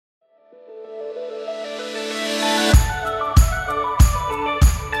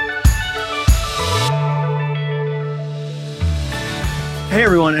Hey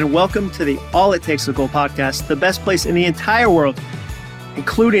everyone, and welcome to the All It Takes to Goal podcast, the best place in the entire world,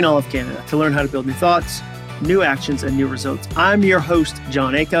 including all of Canada, to learn how to build new thoughts, new actions, and new results. I'm your host,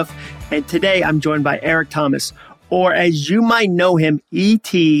 Jon Acuff, and today I'm joined by Eric Thomas, or as you might know him,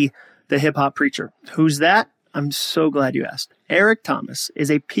 E.T., the hip-hop preacher. Who's that? I'm so glad you asked. Eric Thomas is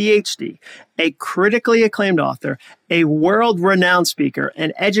a PhD, a critically acclaimed author, a world-renowned speaker,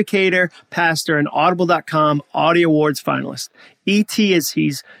 an educator, pastor, and Audible.com Audio Awards finalist. E.T., as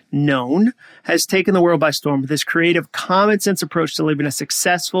he's known, has taken the world by storm with his creative, common-sense approach to living a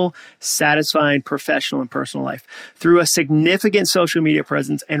successful, satisfying professional and personal life. Through a significant social media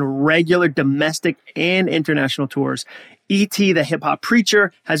presence and regular domestic and international tours, E.T., the hip-hop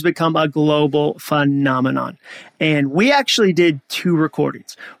preacher, has become a global phenomenon. And we actually did 2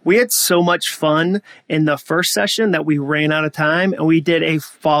 recordings. We had so much fun in the first session that we ran out of time, and we did a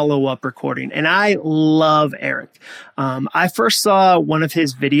follow-up recording. And I love Eric. I first saw one of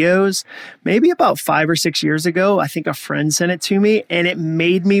his videos maybe about 5 or 6 years ago. I think a friend sent it to me, and it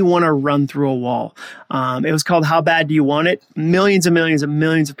made me want to run through a wall. It was called How Bad Do You Want It? Millions and millions and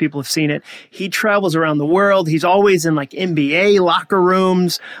millions of people have seen it. He travels around the world. He's always in like NBA locker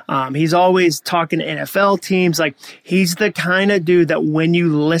rooms. He's always talking to NFL teams. Like, he's the kind of dude that when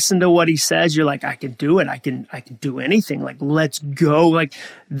you listen to what he says, you're like, I can do it. I can do anything. Like, let's go. Like,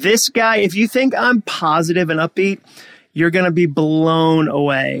 this guy, if you think I'm positive and upbeat, you're going to be blown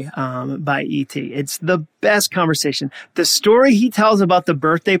away by E.T. It's the best conversation. The story he tells about the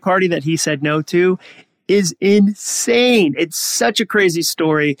birthday party that he said no to is insane. It's such a crazy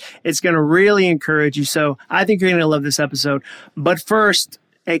story. It's going to really encourage you. So I think you're going to love this episode. But first,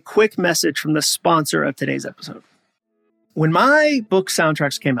 a quick message from the sponsor of today's episode. When my book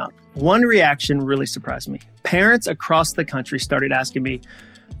Soundtracks came out, one reaction really surprised me. Parents across the country started asking me,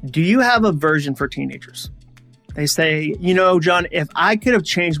 do you have a version for teenagers? They say, you know, Jon, if I could have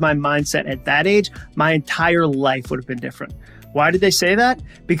changed my mindset at that age, my entire life would have been different. Why did they say that?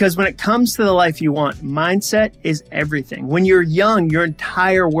 Because when it comes to the life you want, mindset is everything. When you're young, your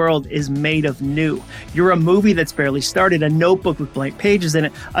entire world is made of new. You're a movie that's barely started, a notebook with blank pages in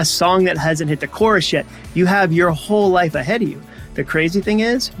it, a song that hasn't hit the chorus yet. You have your whole life ahead of you. The crazy thing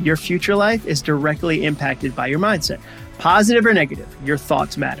is, your future life is directly impacted by your mindset. Positive or negative, your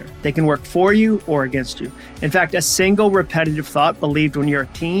thoughts matter. They can work for you or against you. In fact, a single repetitive thought believed when you're a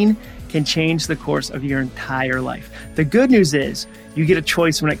teen can change the course of your entire life. The good news is you get a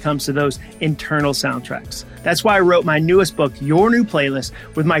choice when it comes to those internal soundtracks. That's why I wrote my newest book, Your New Playlist,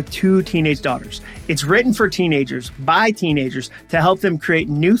 with my 2 teenage daughters. It's written for teenagers, by teenagers, to help them create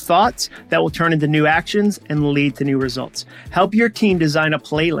new thoughts that will turn into new actions and lead to new results. Help your teen design a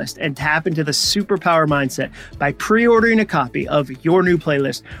playlist and tap into the superpower mindset by pre-ordering a copy of Your New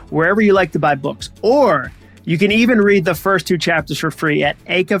Playlist wherever you like to buy books. Or you can even read the first 2 chapters for free at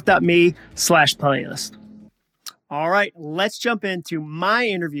acuff.me/playlist. All right, let's jump into my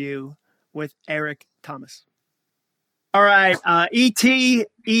interview with Eric Thomas. All right, E.T.,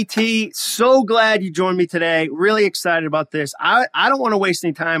 so glad you joined me today. Really excited about this. I don't want to waste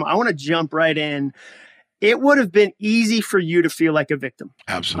any time. I want to jump right in. It would have been easy for you to feel like a victim.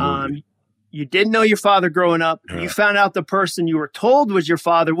 Absolutely. You didn't know your father growing up. Yeah. You found out the person you were told was your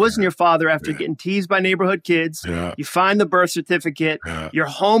father wasn't your father after getting teased by neighborhood kids. Yeah. You find the birth certificate. Yeah. You're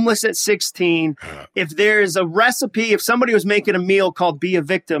homeless at 16. Yeah. If there's a recipe, if somebody was making a meal called Be a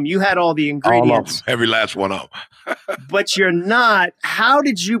Victim, you had all the ingredients. All of them, every last one of them. But you're not. How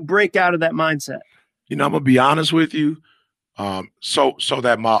did you break out of that mindset? You know, I'm going to be honest with you, so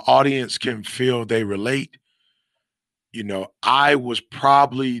that my audience can feel they relate. You know, I was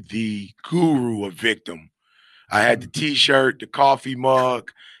probably the guru of victim. I had the T-shirt, the coffee mug.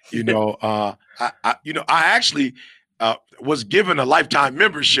 You know, I actually was given a lifetime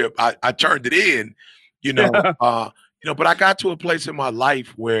membership. I turned it in. But I got to a place in my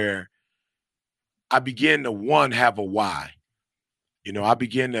life where I began to have a why. You know, I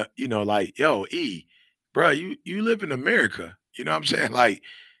began to like, yo, E, bro, you live in America. You know what I'm saying? Like,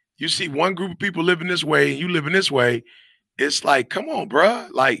 you see one group of people living this way and you living this way. It's like, come on, bro.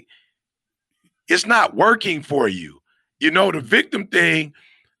 Like, it's not working for you. You know, the victim thing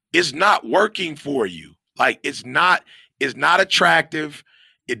is not working for you. Like, it's not attractive.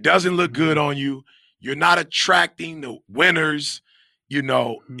 It doesn't look good on you. You're not attracting the winners. You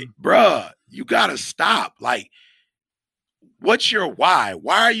know, bruh, you got to stop. Like, what's your why?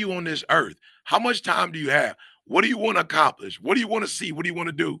 Why are you on this earth? How much time do you have? What do you want to accomplish? What do you want to see? What do you want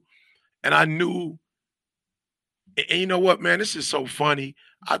to do? And I knew, and you know what, man, this is so funny.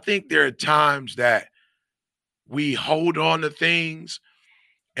 I think there are times that we hold on to things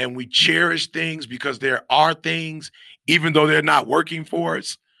and we cherish things because there are things, even though they're not working for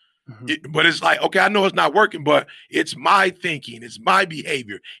us. But it's like, okay, I know it's not working, but it's my thinking, it's my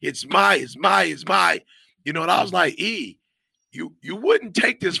behavior, it's my. And I was like, you wouldn't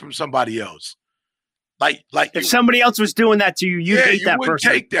take this from somebody else. Like if somebody else was doing that to you, you'd hate that person. You wouldn't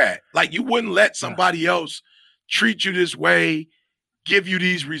take that. Like, you wouldn't let somebody else treat you this way, give you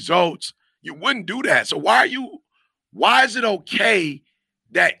these results. You wouldn't do that. So why is it okay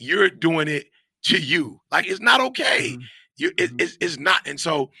that you're doing it to you? Like, it's not okay. It's not. And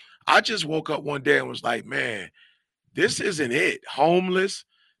so I just woke up one day and was like, man, this isn't it. Homeless,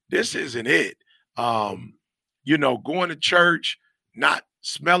 this isn't it. Going to church, not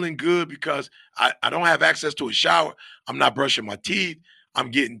smelling good because I don't have access to a shower. I'm not brushing my teeth.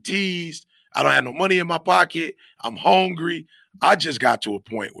 I'm getting teased. I don't have no money in my pocket. I'm hungry. I just got to a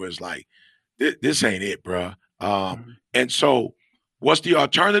point where it's like, this ain't it, bro. And so what's the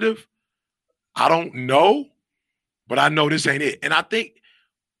alternative? I don't know, but I know this ain't it. And I think,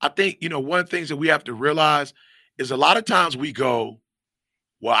 one of the things that we have to realize is a lot of times we go,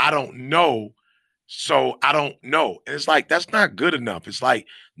 well, I don't know, so I don't know. And it's like, that's not good enough. It's like,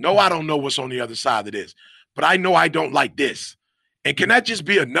 no, I don't know what's on the other side of this, but I know I don't like this. And can that just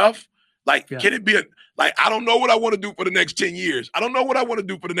be enough? Like, can it be I don't know what I want to do for the next 10 years. I don't know what I want to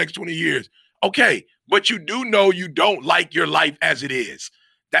do for the next 20 years. Okay, but you do know you don't like your life as it is.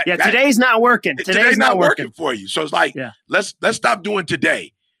 Today's not working. Today's not working for you. So it's like, let's stop doing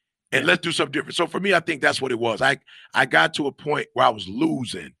today and let's do something different. So for me, I think that's what it was. I got to a point where I was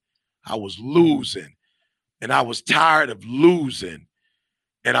losing. And I was tired of losing.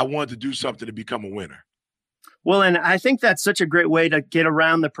 And I wanted to do something to become a winner. Well, and I think that's such a great way to get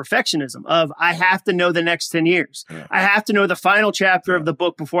around the perfectionism of, I have to know the next 10 years. Yeah. I have to know the final chapter of the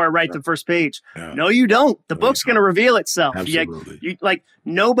book before I write the first page. Yeah. No, you don't. The book's going to reveal itself. Absolutely.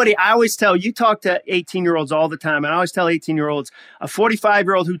 Nobody, I always tell, you talk to 18-year-olds all the time, and I always tell 18-year-olds, a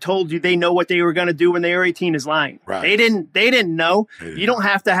 45-year-old who told you they know what they were going to do when they were 18 is lying. Right. They didn't know. You don't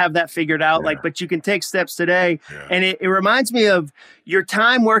have to have that figured out, but you can take steps today. Yeah. And it reminds me of your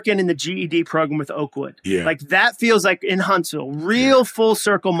time working in the GED program with Oakwood. Yeah. Like, that feels like in Huntsville, real full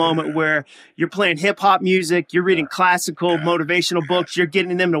circle moment where you're playing hip hop music, you're reading classical motivational books, you're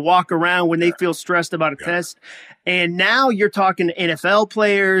getting them to walk around when they feel stressed about a test. And now you're talking to NFL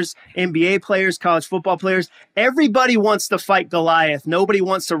players, NBA players, college football players. Everybody wants to fight Goliath. Nobody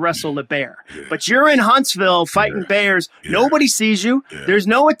wants to wrestle the bear. Yeah. But you're in Huntsville fighting bears. Yeah. Nobody sees you. Yeah. There's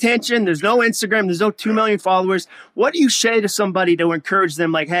no attention. There's no Instagram. There's no 2 million followers. What do you say to somebody to encourage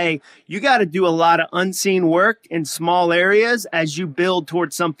them? Like, hey, you got to do a lot of unseen work in small areas as you build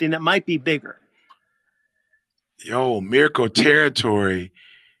towards something that might be bigger. Miracle territory,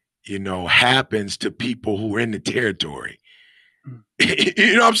 happens to people who are in the territory.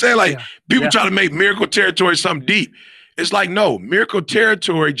 You know what I'm saying? Like, people try to make miracle territory something deep. It's like, no, miracle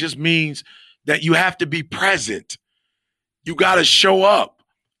territory just means that you have to be present. You got to show up.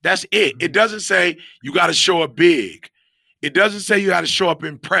 That's it. It doesn't say you got to show up big. It doesn't say you got to show up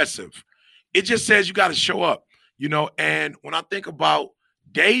impressive. It just says you got to show up, and when I think about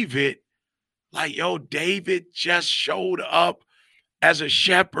David, David just showed up as a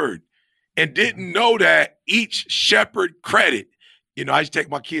shepherd and didn't know that each shepherd credit. I used to take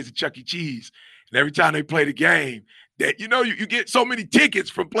my kids to Chuck E. Cheese, and every time they play the game, that you get so many tickets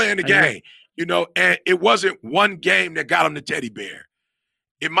from playing the game, and it wasn't one game that got them the teddy bear.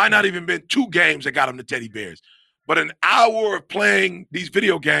 It might not even been 2 games that got them the teddy bears, but an hour of playing these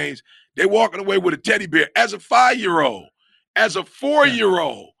video games, they walking away with a teddy bear as a 5-year-old, as a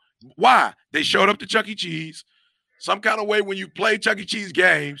 4-year-old. Why? They showed up to Chuck E. Cheese. Some kind of way when you play Chuck E. Cheese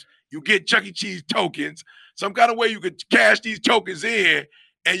games, you get Chuck E. Cheese tokens. Some kind of way you could cash these tokens in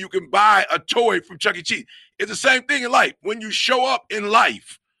and you can buy a toy from Chuck E. Cheese. It's the same thing in life. When you show up in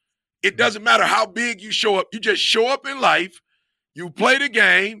life, it doesn't matter how big you show up. You just show up in life. You play the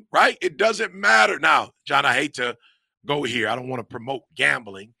game, right? It doesn't matter. Now, John, I hate to go here. I don't want to promote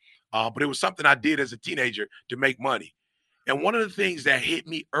gambling, but it was something I did as a teenager to make money. And one of the things that hit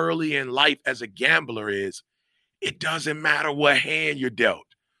me early in life as a gambler is it doesn't matter what hand you're dealt.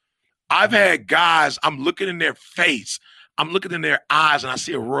 I've had guys, I'm looking in their face, I'm looking in their eyes, and I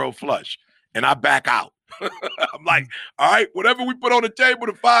see a royal flush, and I back out. I'm like, all right, whatever we put on the table,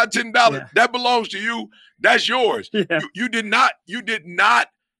 the $5, $10, that belongs to you. That's yours. Yeah. You did not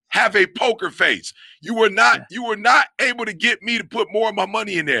have a poker face. You were not able to get me to put more of my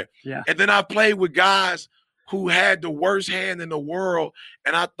money in there. Yeah. And then I played with guys who had the worst hand in the world,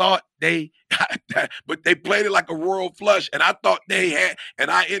 and I thought but they played it like a royal flush, and I thought they had,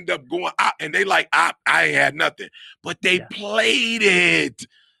 and I end up going out, and they like, I ain't had nothing. But they played it.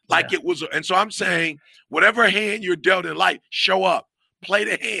 like it was. And so I'm saying, whatever hand you're dealt in life, show up, play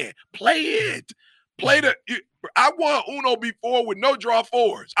the hand, play it, I won Uno before with no draw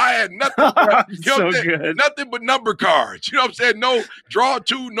fours. I had nothing, good. Nothing but number cards. You know what I'm saying? No draw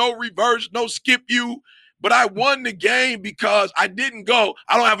two, no reverse, no skip you. But I won the game because I didn't go,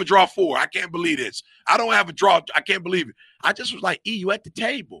 I don't have a draw four. I can't believe this. I don't have a draw. I can't believe it. I just was like, you at the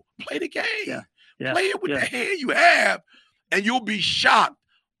table. Play the game. Play it with the hand you have, and you'll be shocked.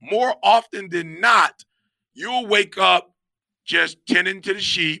 More often than not, you'll wake up just tending to the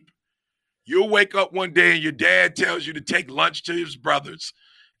sheep. You'll wake up one day and your dad tells you to take lunch to his brothers,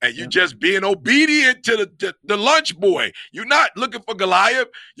 and you're just being obedient to the lunch boy. You're not looking for Goliath.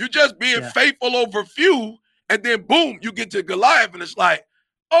 You're just being faithful over few, and then boom, you get to Goliath, and it's like,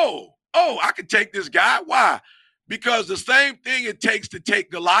 oh, I can take this guy. Why? Because the same thing it takes to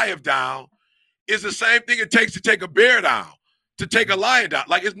take Goliath down is the same thing it takes to take a bear down, to take a lion down.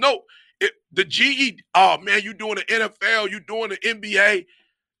 Like the GE, oh man, you doing the NFL, you doing the NBA.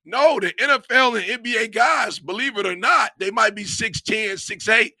 No, the NFL and NBA guys, believe it or not, they might be 6'10",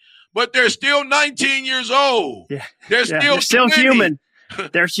 6'8", but they're still 19 years old. Yeah. They're still human.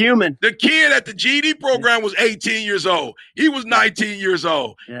 They're human. The kid at the GED program was 18 years old. He was 19 years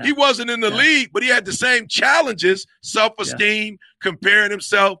old. Yeah. He wasn't in the league, but he had the same challenges, self-esteem, comparing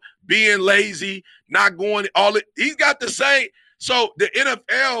himself, being lazy, not going he's got the same. So the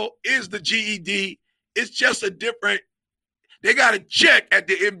NFL is the GED. It's just a different. They got a check at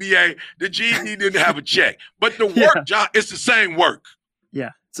the NBA. The GED didn't have a check. But the work, John, it's the same work. Yeah,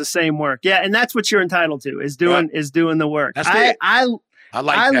 it's the same work. Yeah, and that's what you're entitled to, is doing the work. That's it. I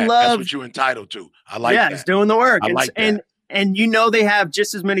like that. That's what you're entitled to. I like that. Yeah, it's doing the work. I like that. And they have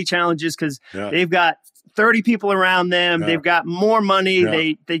just as many challenges because they've got 30 people around them. They've got more money.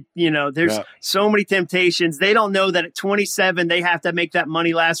 They there's so many temptations. They don't know that at 27 they have to make that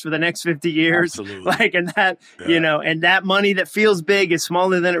money last for the next 50 years. Absolutely. Like, and that and that money that feels big is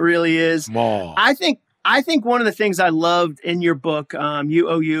smaller than it really is. Small. I think one of the things I loved in your book,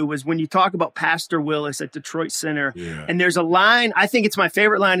 UOU, was when you talk about Pastor Willis at Detroit Center. Yeah. And there's a line, I think it's my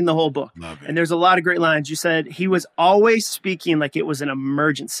favorite line in the whole book. Love it. And there's a lot of great lines. You said he was always speaking like it was an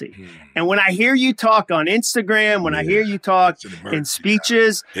emergency. And when I hear you talk on Instagram, when I hear you talk in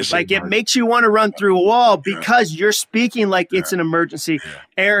speeches, it makes you want to run through a wall because you're speaking like it's an emergency. Yeah.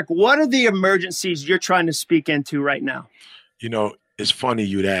 Eric, what are the emergencies you're trying to speak into right now? It's funny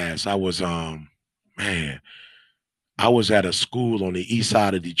you'd ask. I was I was at a school on the east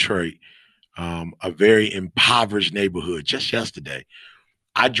side of Detroit, a very impoverished neighborhood just yesterday.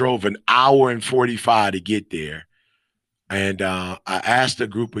 I drove an hour and 45 to get there. And I asked a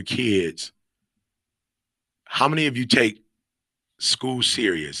group of kids, how many of you take school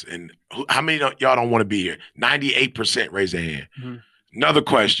serious? And how many of y'all don't want to be here? 98% raise their hand. Mm-hmm. Another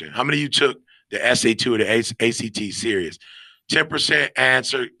question, how many of you took the SAT or the ACT serious? 10%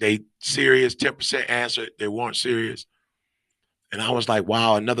 answered they serious, 10% answered they weren't serious. And I was like,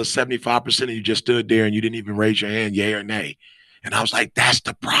 wow, another 75% of you just stood there and you didn't even raise your hand, yay or nay. And I was like, that's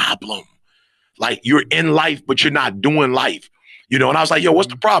the problem. Like, you're in life, but you're not doing life. And I was like, yo, what's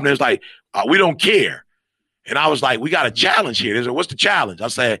the problem? It was like, we don't care. And I was like, we got a challenge here. They said, what's the challenge? I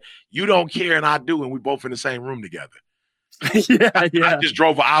said, you don't care and I do, and we both in the same room together. I just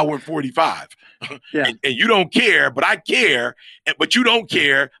drove an hour and 45. And you don't care, but I care, but you don't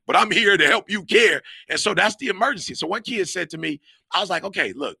care, but I'm here to help you care. And so that's the emergency. So one kid said to me, I was like,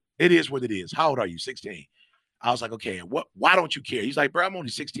 okay, look, it is what it is. How old are you? 16. I was like, okay, why don't you care? He's like, bro, I'm only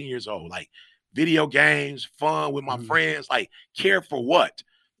 16 years old. Like, video games, fun with my friends, like, care for what?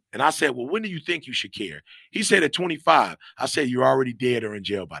 And I said, well, when do you think you should care? He said at 25. I said, you're already dead or in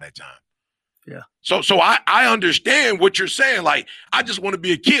jail by that time. Yeah. So I understand what you're saying. Like, I just want to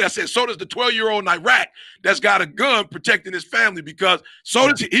be a kid. I said, so does the 12-year-old in Iraq that's got a gun protecting his family, because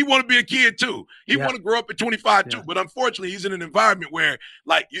does he want to be a kid too. He want to grow up at 25 too. But unfortunately, he's in an environment where,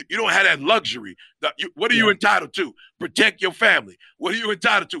 like, you don't have that luxury. What are you entitled to? Protect your family. What are you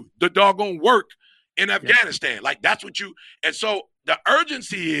entitled to? The doggone work in Afghanistan. Like, that's what you – and so the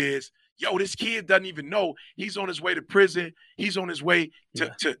urgency is, yo, this kid doesn't even know he's on his way to prison. He's on his way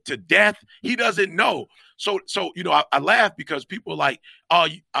to death. He doesn't know. So I laugh because people are like, oh,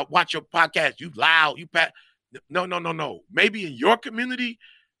 I watch your podcast. You loud. You pat. No. Maybe in your community,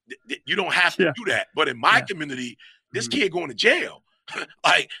 you don't have to do that. But in my community, this kid going to jail.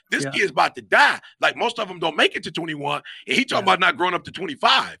 Like, this kid's about to die. Like, most of them don't make it to 21. And he talking about not growing up to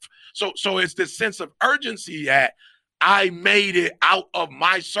 25. So it's this sense of urgency that I made it out of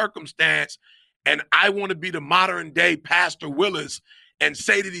my circumstance, and I want to be the modern day Pastor Willis and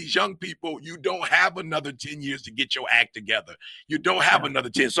say to these young people, you don't have another 10 years to get your act together. You don't have another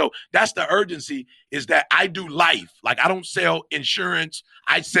 10. So that's the urgency, is that I do life. Like, I don't sell insurance.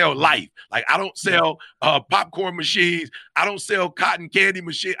 I sell life. Like, I don't sell popcorn machines. I don't sell cotton candy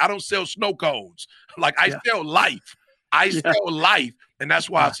machines. I don't sell snow cones. Like, I sell life. I sell life. And that's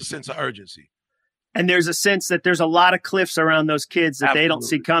why it's a sense of urgency. And there's a sense that there's a lot of cliffs around those kids that they don't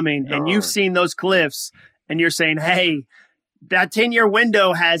see coming. And you've seen those cliffs, and you're saying, hey, that 10-year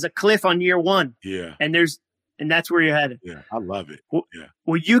window has a cliff on year one. Yeah. And that's where you're headed. Yeah. I love it. Yeah.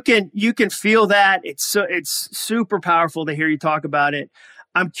 Well, you can feel that. It's super powerful to hear you talk about it.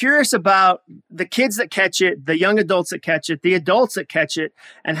 I'm curious about the kids that catch it, the young adults that catch it, the adults that catch it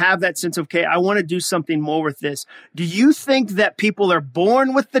and have that sense of, okay, I want to do something more with this. Do you think that people are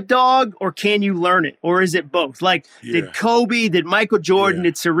born with the dog, or can you learn it? Or is it both? Like, did Kobe, did Michael Jordan,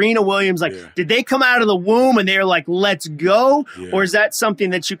 did Serena Williams, did they come out of the womb and they're like, let's go? Yeah. Or is that something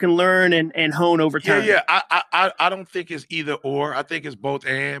that you can learn and hone over time? Yeah. I don't think it's either or. I think it's both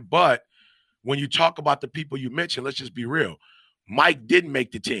and. But when you talk about the people you mentioned, let's just be real. Mike didn't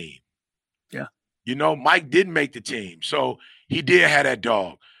make the team. Yeah. Mike didn't make the team. So he did have that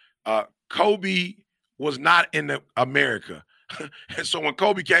dog. Kobe was not in America. And so when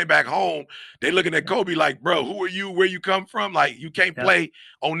Kobe came back home, they looking at Kobe like, bro, who are you? Where you come from? Like, you can't play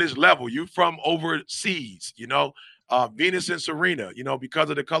on this level. You from overseas, Venus and Serena, because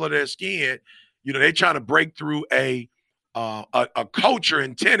of the color of their skin, they trying to break through a culture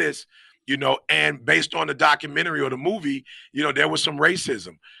in tennis, and based on the documentary or the movie, there was some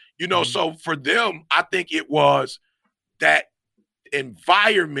racism, so for them, I think it was that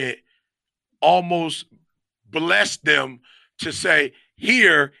environment almost blessed them to say,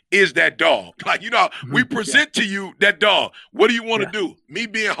 here is that dog. Like, we present to you that dog. What do you want to do? Me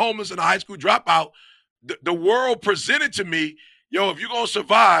being homeless and a high school dropout, the world presented to me, if you're going to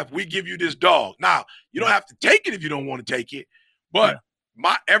survive, we give you this dog. Now, you don't have to take it if you don't want to take it, but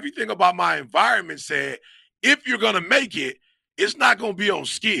everything about my environment said, if you're going to make it, it's not going to be on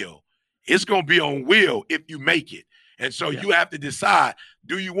skill. It's going to be on will if you make it. And so you have to decide,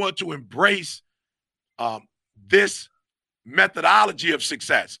 do you want to embrace this methodology of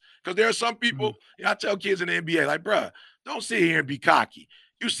success? Because there are some people, I tell kids in the NBA, like, bruh, don't sit here and be cocky.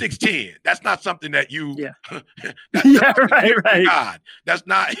 You're 6'10". That's not something that you. Right. God, that's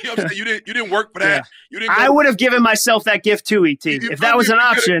not. You know what I'm saying? You didn't work for that. You didn't. I would have given myself that gift too, ET. If that was an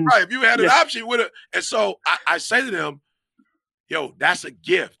option, right? If you had an option, you would have. And so I say to them, that's a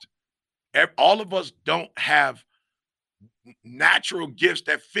gift. All of us don't have natural gifts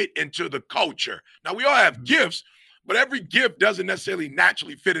that fit into the culture. Now, we all have gifts, but every gift doesn't necessarily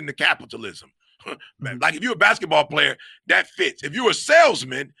naturally fit into capitalism. Like, if you're a basketball player, that fits. If you're a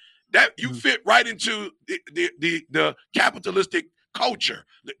salesman, that you fit right into the capitalistic culture.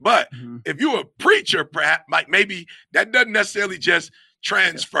 But if you're a preacher, perhaps, like, maybe that doesn't necessarily just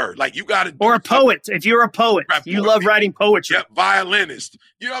transfer. Like, you got to. Or a poet. If you're a poet, you love writing poetry. Yeah, violinist.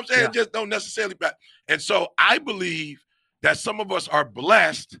 You know what I'm saying? Just don't necessarily. And so I believe that some of us are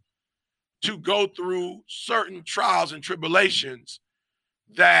blessed to go through certain trials and tribulations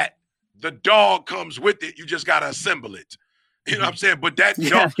that the dog comes with it. You just got to assemble it. You know what I'm saying? But that,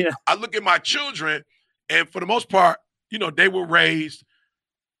 I look at my children, and for the most part, they were raised,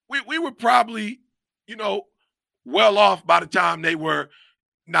 we were probably, well off by the time they were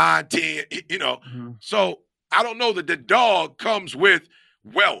 9, 10, So I don't know that the dog comes with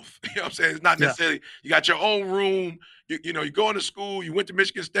wealth. You know what I'm saying? It's not necessarily, you got your own room, you going to school, you went to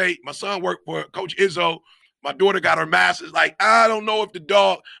Michigan State. My son worked for Coach Izzo. My daughter got her master's. Like, I don't know if the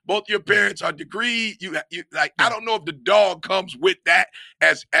dog, both your parents are degreed. I don't know if the dog comes with that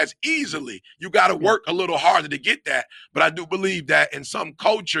as easily. You got to work a little harder to get that. But I do believe that in some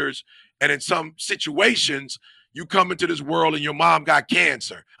cultures and in some situations, you come into this world and your mom got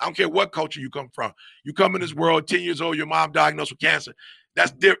cancer. I don't care what culture you come from. You come in this world, 10 years old, your mom diagnosed with cancer.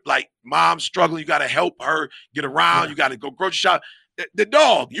 That's different. Like, mom's struggling. You got to help her get around. You got to go grocery shop. The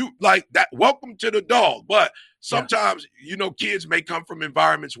dog, you like that. Welcome to the dog. But sometimes, kids may come from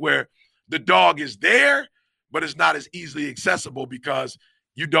environments where the dog is there, but it's not as easily accessible because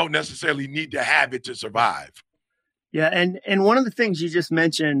you don't necessarily need to have it to survive. Yeah. And one of the things you just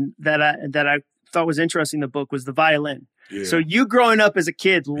mentioned that I thought was interesting in the book was the violin. So you growing up as a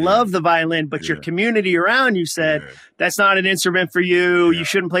kid loved the violin, but your community around you said, that's not an instrument for you. You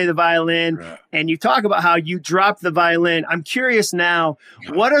shouldn't play the violin. And you talk about how you dropped the violin. I'm curious now,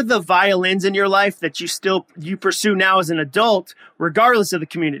 what are the violins in your life that you pursue now as an adult, regardless of the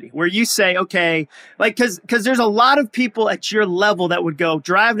community, where you say, okay, like, cause there's a lot of people at your level that would go,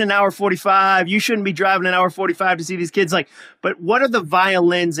 driving an hour 45. You shouldn't be driving an hour 45 to see these kids. Like, but what are the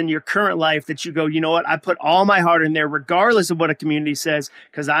violins in your current life that you go, you know what? I put all my heart in there, regardless of what a community says,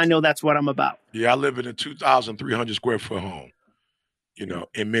 because I know that's what I'm about. Yeah, I live in a 2,300 square foot home,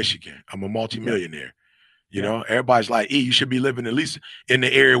 in Michigan. I'm a multimillionaire. You know, everybody's like, you should be living at least in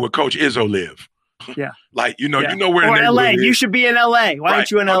the area where Coach Izzo live. Yeah. Like, you know where or the LA. is. You should be in LA. Why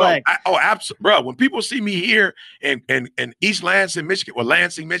aren't you in LA? Absolutely. Bro, when people see me here in East Lansing, Michigan, or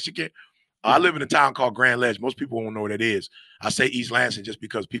Lansing, Michigan, I live in a town called Grand Ledge. Most people won't know what that is. I say East Lansing just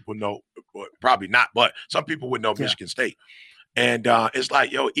because people know, probably not, but some people would know Michigan State. And it's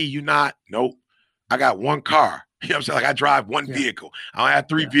like, yo, you not? Nope. I got one car. You know what I'm saying? Like, I drive one vehicle. I don't have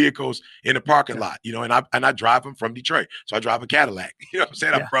three vehicles in the parking lot, and I drive them from Detroit. So I drive a Cadillac. You know what I'm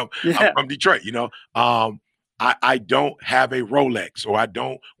saying? I'm from Detroit, I don't have a Rolex, or I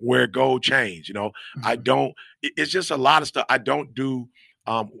don't wear gold chains, I don't, it's just a lot of stuff. I don't do,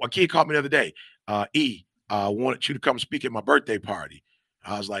 a kid called me the other day, wanted you to come speak at my birthday party.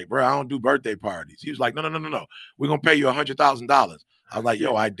 I was like, bro, I don't do birthday parties. He was like, no. We're going to pay you $100,000. I was like,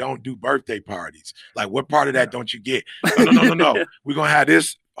 yo, I don't do birthday parties. Like, what part of that don't you get? No. We're going to have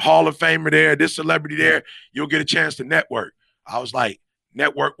this Hall of Famer there, this celebrity there. You'll get a chance to network. I was like,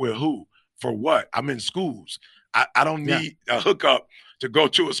 network with who? For what? I'm in schools. I don't need a hookup to go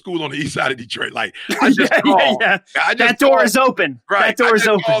to a school on the east side of Detroit. Like, I just call. That door is open. Right. That door is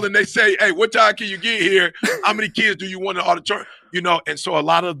open. Call and they say, hey, what time can you get here? How many kids do you want in the auditorium? And so a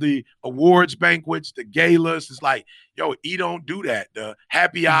lot of the awards banquets, the galas, it's like, yo, don't do that. The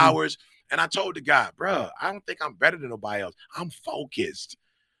happy hours. And I told the guy, bro, I don't think I'm better than nobody else. I'm focused.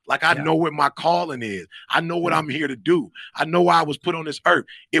 Like, I know what my calling is. I know what I'm here to do. I know why I was put on this earth.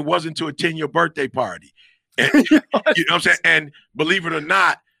 It wasn't to attend your birthday party. And, you know what I'm saying? And believe it or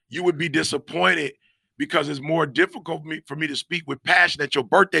not, you would be disappointed because it's more difficult for me to speak with passion at your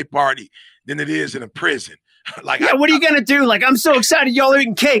birthday party than it is in a prison. Like, what are you going to do? Like, I'm so excited y'all are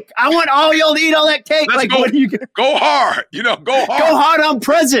eating cake. I want all y'all to eat all that cake. Like, what are you going to go hard? Go hard. Go hard on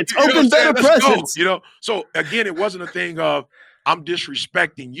presents. Open better presents. Go, So, again, it wasn't a thing of I'm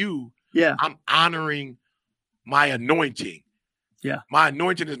disrespecting you. Yeah. I'm honoring my anointing. Yeah. My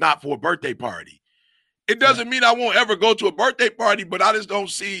anointing is not for a birthday party. It doesn't mean I won't ever go to a birthday party, but I just don't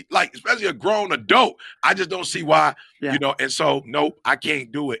see, like, especially a grown adult, I just don't see why, and so, nope, I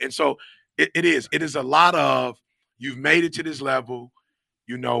can't do it. And so it is a lot of, you've made it to this level,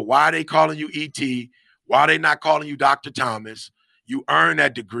 why are they calling you ET? Why are they not calling you Dr. Thomas? You earned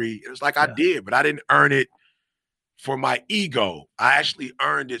that degree. It was like, I did, but I didn't earn it for my ego. I actually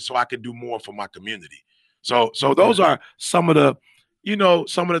earned it so I could do more for my community. So those are some of the,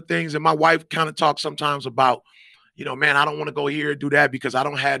 some of the things. And my wife kind of talks sometimes about, man, I don't want to go here and do that because I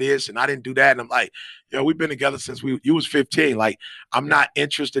don't have this and I didn't do that. And I'm like, we've been together since you was 15. Like, I'm not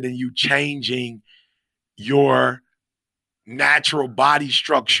interested in you changing your natural body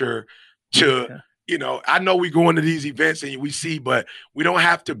structure to, I know we go into these events and we see, but we don't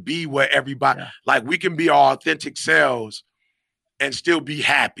have to be what everybody, like, we can be our authentic selves and still be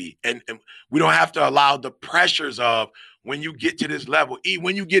happy. And we don't have to allow the pressures of when you get to this level,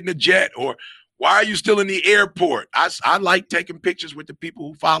 when you get in a jet, or why are you still in the airport? I like taking pictures with the people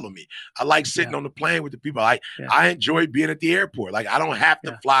who follow me. I like sitting on the plane with the people. I enjoy being at the airport. Like, I don't have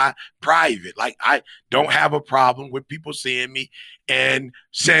to fly private. Like, I don't have a problem with people seeing me and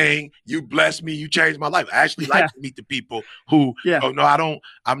saying, you blessed me, you changed my life. I actually like to meet the people who, oh, no,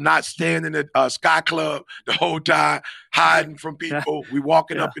 I'm not staying in the Sky Club the whole time, hiding from people. We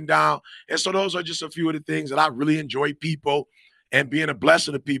walking up and down. And so those are just a few of the things that I really enjoy, people and being a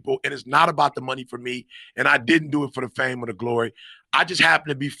blessing to people. And it's not about the money for me. And I didn't do it for the fame or the glory. I just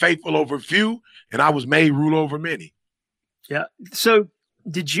happened to be faithful over few, and I was made rule over many. Yeah. So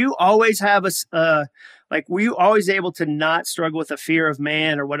did you always have were you always able to not struggle with a fear of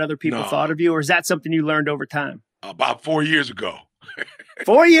man or what other people thought of you? Or is that something you learned over time? About 4 years ago.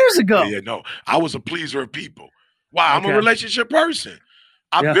 4 years ago? Yeah, no. I was a pleaser of people. Wow, I'm a relationship person.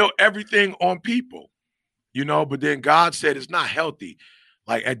 I built everything on people, but then God said it's not healthy.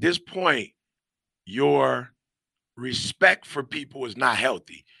 Like, at this point, your respect for people is not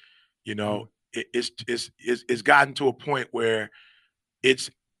healthy. It's gotten to a point where it's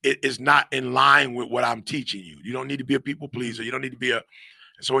not in line with what I'm teaching you. You don't need to be a people pleaser. You don't need to be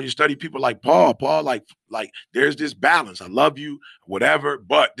And so when you study people like Paul, like there's this balance. I love you, whatever,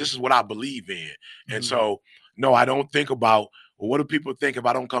 but this is what I believe in. And so, no, I don't think about, well, what do people think if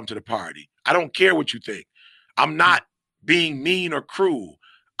I don't come to the party? I don't care what you think. I'm not being mean or cruel.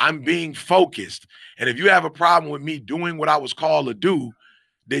 I'm being focused. And if you have a problem with me doing what I was called to do,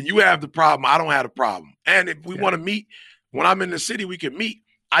 then you have the problem. I don't have the problem. And if we want to meet, when I'm in the city, we can meet.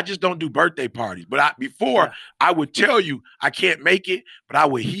 I just don't do birthday parties. But before, I would tell you I can't make it, but I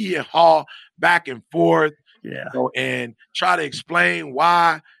would hee and haw back and forth and try to explain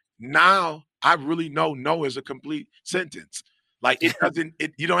why. Now I really know no is a complete sentence. Like it doesn't,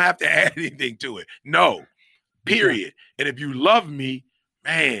 you don't have to add anything to it. No, period. And if you love me,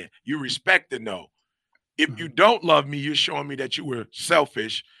 man, you respect the no. If you don't love me, you're showing me that you were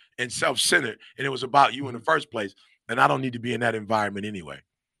selfish and self-centered and it was about you in the first place. And I don't need to be in that environment anyway.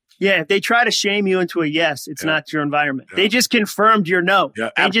 Yeah, if they try to shame you into a yes, it's not your environment. They just confirmed your no. Yeah,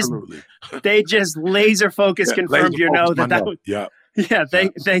 absolutely. They just laser focus confirmed your no. Yeah.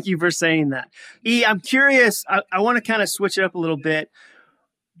 Thank you for saying that. E, I'm curious. I want to kind of switch it up a little bit.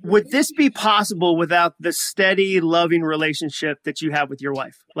 Would this be possible without the steady, loving relationship that you have with your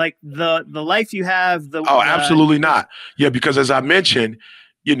wife? Like the life you have? Absolutely not. Yeah, because as I mentioned,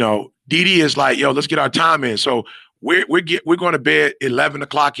 Dee is like, yo, let's get our time in. So we're going to bed 11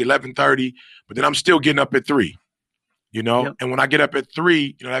 o'clock, 11:30, but then I'm still getting up at 3, And when I get up at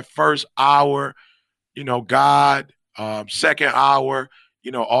 3, that first hour, God, second hour,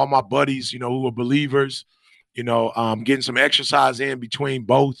 all my buddies, who are believers, getting some exercise in between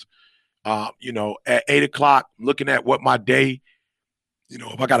both, at 8 o'clock, looking at what my day,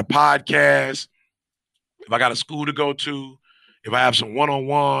 if I got a podcast, if I got a school to go to, if I have some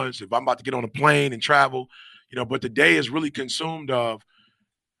one-on-ones, if I'm about to get on a plane and travel, but the day is really consumed of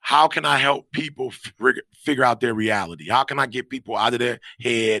how can I help people figure out their reality? How can I get people out of their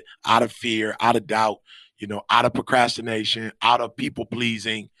head, out of fear, out of doubt, out of procrastination, out of people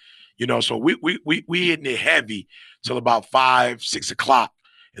pleasing, so we hitting it heavy till about 5, 6 o'clock.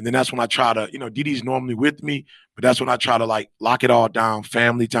 And then that's when I try to, Dee Dee's normally with me, but that's when I try to like lock it all down,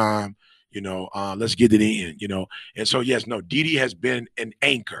 family time, let's get it in, And so, yes, no, Dee Dee has been an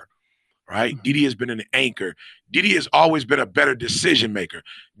anchor. Right? Dee Dee has been an anchor. Dee Dee has always been a better decision maker.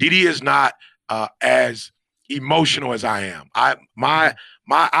 Dee Dee is not as emotional as I am. My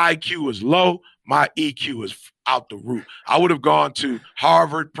IQ is low. My EQ is out the roof. I would have gone to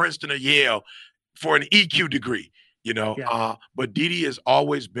Harvard, Princeton, or Yale for an EQ degree, but Dee Dee has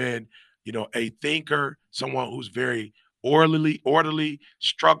always been, a thinker, someone who's very orderly,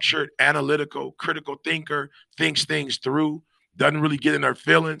 structured, analytical, critical thinker, thinks things through, doesn't really get in her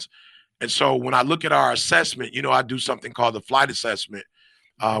feelings. And so when I look at our assessment, I do something called the flight assessment,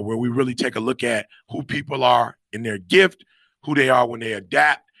 where we really take a look at who people are in their gift, who they are when they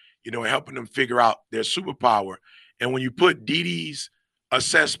adapt, helping them figure out their superpower. And when you put Dee Dee's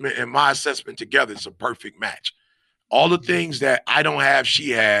assessment and my assessment together, it's a perfect match. All the things that I don't have,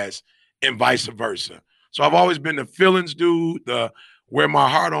 she has, and vice versa. So I've always been the feelings dude, the wear my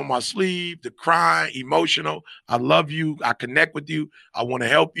heart on my sleeve, the crying, emotional. I love you. I connect with you. I want to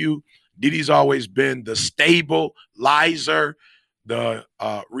help you. Dee Dee's always been the stabilizer, the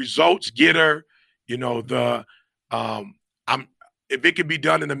results getter, if it can be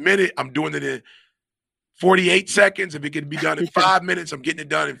done in a minute, I'm doing it in 48 seconds. If it can be done in 5 minutes, I'm getting it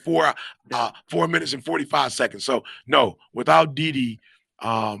done in 4 minutes and 45 seconds. So no, without Dee Dee,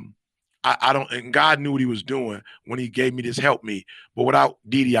 I don't, and God knew what he was doing when he gave me this help me. But without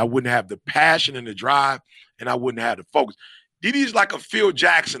Dee Dee, I wouldn't have the passion and the drive, and I wouldn't have the focus. Dee Dee's like a Phil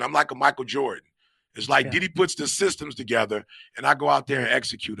Jackson. I'm like a Michael Jordan. It's like Dee Dee puts the systems together, and I go out there and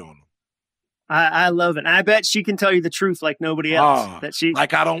execute on them. I love it. And I bet she can tell you the truth like nobody else.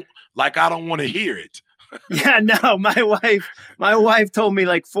 Like I don't want to hear it. Yeah, no, my wife told me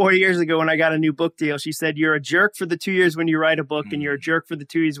like 4 years ago when I got a new book deal, she said, you're a jerk for the 2 years when you write a book and you're a jerk for the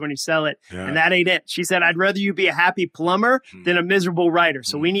 2 years when you sell it. Yeah. And that ain't it. She said, I'd rather you be a happy plumber than a miserable writer.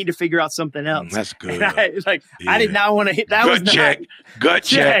 So we need to figure out something else. That's good. I did not want to hit that. Gut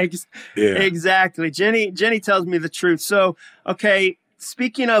check. Yeah. Exactly. Jenny tells me the truth. So, okay.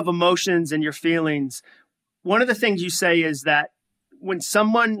 Speaking of emotions and your feelings, one of the things you say is that when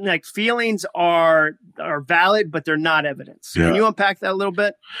someone like feelings are valid, but they're not evidence. Yeah. Can you unpack that a little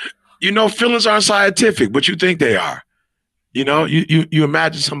bit? Feelings aren't scientific, but you think they are. You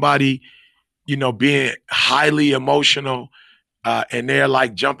imagine somebody, being highly emotional, and they're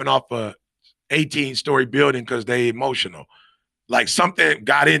like jumping off a 18-story building because they emotional. Like something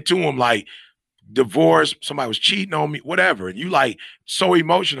got into them, like divorce, somebody was cheating on me, whatever. And you like so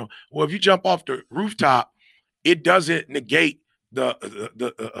emotional. Well, if you jump off the rooftop, it doesn't negate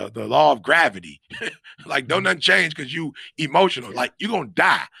the law of gravity. Like don't nothing change because you emotional. Like you're gonna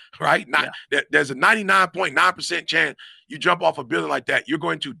die, right? There's a 99.9% chance you jump off a building like that, you're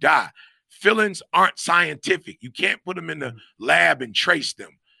going to die. Feelings aren't scientific. You can't put them in the lab and trace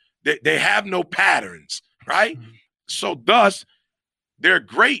them. They have no patterns, right? So thus, they're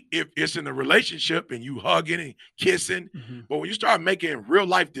great if it's in a relationship and you hugging and kissing. But when you start making real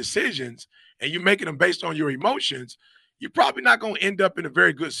life decisions and you're making them based on your emotions, you're probably not going to end up in a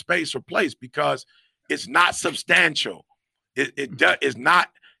very good space or place because it's not substantial. It's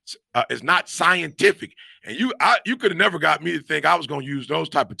not scientific. And you could have never got me to think I was going to use those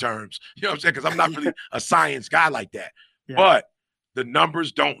type of terms. You know what I'm saying? Because I'm not really a science guy like that. Yeah. But the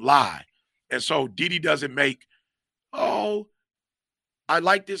numbers don't lie. And so Didi doesn't make, oh, I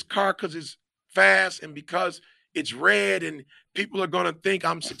like this car because it's fast and because it's red and people are going to think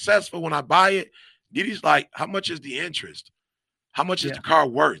I'm successful when I buy it. Didi's like, how much is the interest? How much is the car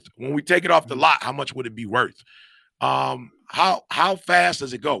worth? When we take it off the lot, how much would it be worth? How fast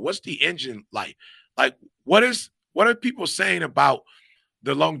does it go? What's the engine like? Like, what are people saying about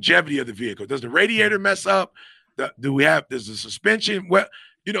the longevity of the vehicle? Does the radiator mess up? Does the suspension? Well,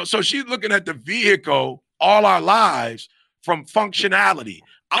 so she's looking at the vehicle all our lives from functionality.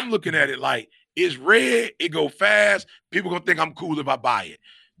 I'm looking at it like, it's red, it go fast, people gonna think I'm cool if I buy it.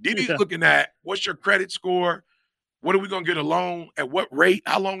 Didi's looking at what's your credit score? What are we gonna get a loan? At what rate?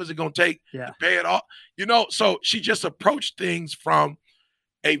 How long is it gonna take to pay it off? So she just approached things from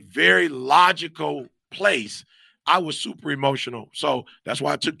a very logical place. I was super emotional. So that's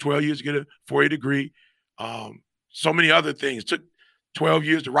why it took 12 years to get a 4-year degree. So many other things. It took 12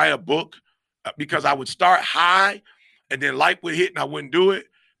 years to write a book because I would start high and then life would hit and I wouldn't do it.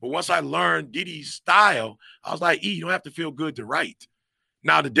 But once I learned Didi's style, I was like, you don't have to feel good to write.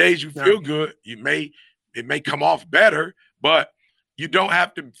 Now, the days you feel good, it may come off better, but you don't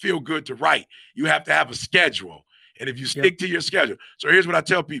have to feel good to write. You have to have a schedule. And if you stick to your schedule. So here's what I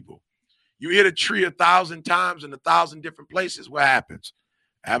tell people. You hit a tree 1,000 times in 1,000 different places, what happens?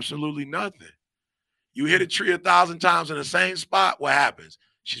 Absolutely nothing. You hit a tree 1,000 times in the same spot, what happens?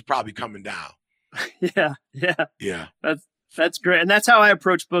 She's probably coming down. Yeah. That's great. And that's how I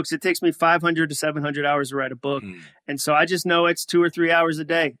approach books. It takes me 500 to 700 hours to write a book. And so I just know it's 2 or 3 hours a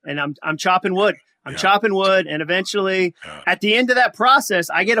day. And I'm chopping wood. I'm chopping wood. And eventually, at the end of that process,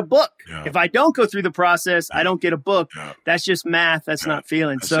 I get a book. If I don't go through the process, I don't get a book. That's just math. That's not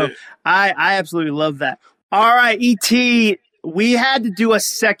feeling. That's so I absolutely love that. All right, E.T., we had to do a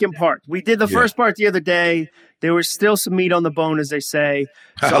second part. We did the first part the other day. There was still some meat on the bone, as they say.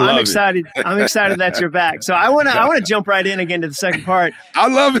 So I'm excited. I'm excited that you're back. So I want to jump right in again to the second part. I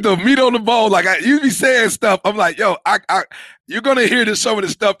love it though. Meat on the bone. Like you be saying stuff. I'm like, yo, you're gonna hear some of the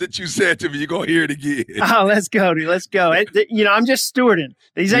stuff that you said to me. You're gonna hear it again. Oh, let's go, dude. Let's go. I'm just stewarding.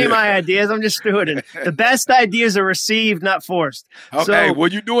 These ain't my ideas. I'm just stewarding. The best ideas are received, not forced. Okay.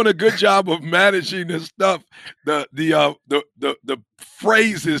 Well, you're doing a good job of managing the stuff, the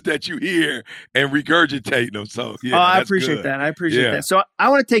phrases that you hear and regurgitating them. So I appreciate that. I appreciate that. So I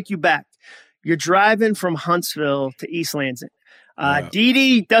want to take you back. You're driving from Huntsville to East Lansing.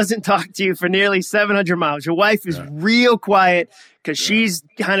 Didi doesn't talk to you for nearly 700 miles. Your wife is real quiet because she's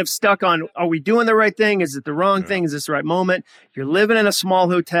kind of stuck on, are we doing the right thing? Is it the wrong thing? Is this the right moment? You're living in a small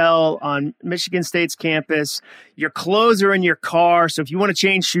hotel on Michigan State's campus. Your clothes are in your car. So if you want to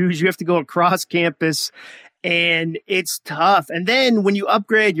change shoes, you have to go across campus. And it's tough. And then when you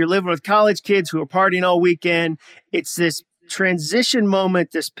upgrade, you're living with college kids who are partying all weekend. It's this transition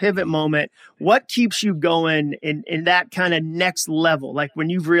moment, this pivot moment. What keeps you going in that kind of next level? Like when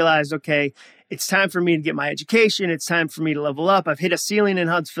you've realized, okay, it's time for me to get my education. It's time for me to level up. I've hit a ceiling in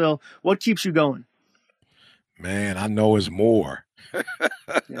Huntsville. What keeps you going? Man, I know it's more.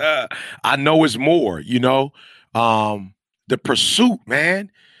 I know it's more, the pursuit,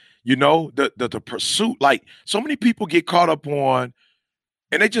 man. The pursuit, like so many people get caught up on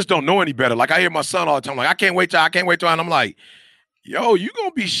and they just don't know any better. Like I hear my son all the time, like, I can't wait till. And I'm like, yo, you're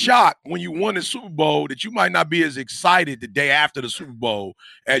going to be shocked when you won the Super Bowl that you might not be as excited the day after the Super Bowl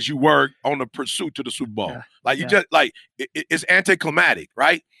as you were on the pursuit to the Super Bowl. Just like it's anticlimactic,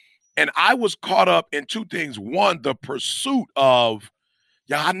 right? And I was caught up in two things. One, the pursuit of,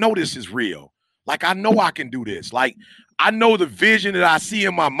 I know this is real. Like, I know I can do this. Like, I know the vision that I see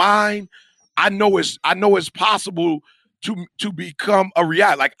in my mind. I know it's possible to become a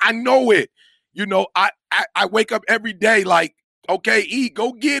reality. Like, I know it. I wake up every day like, okay, E,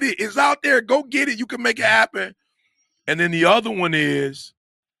 go get it. It's out there. Go get it. You can make it happen. And then the other one is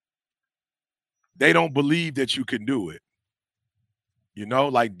they don't believe that you can do it.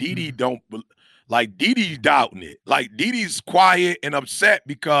 Like Didi don't, Like Didi's doubting it. Like Didi's quiet and upset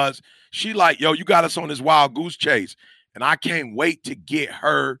because she like, yo, you got us on this wild goose chase. And I can't wait to get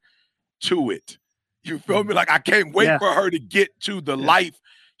her to it. You feel me? Like I can't wait for her to get to the life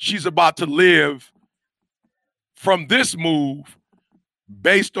she's about to live from this move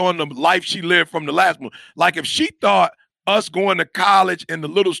based on the life she lived from the last move. Like if she thought us going to college and the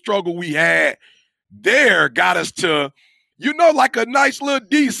little struggle we had there got us to, you know, like a nice little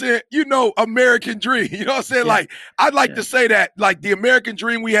decent, you know, American dream. You know what I'm saying? Yeah. Like, I'd like to say that, like, the American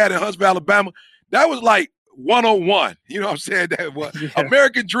dream we had in Huntsville, Alabama, that was like 101. You know what I'm saying? That was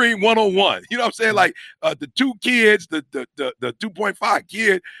American dream 101. You know what I'm saying? Like, the two kids, the 2.5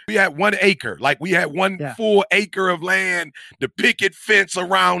 kid, we had 1 acre. Like, we had one full acre of land, the picket fence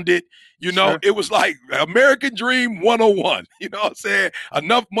around it. You know, it was like American Dream 101. You know what I'm saying?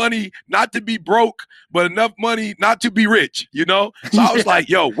 Enough money not to be broke, but enough money not to be rich, you know? So I was like,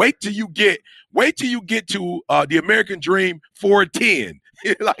 yo, wait till you get to the American Dream 410.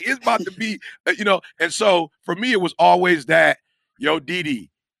 Like it's about to be, you know. And so for me, it was always that, yo,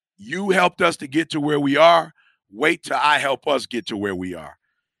 Didi, you helped us to get to where we are. Wait till I help us get to where we are,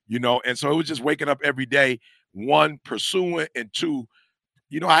 you know? And so it was just waking up every day, 1, pursuing, and 2,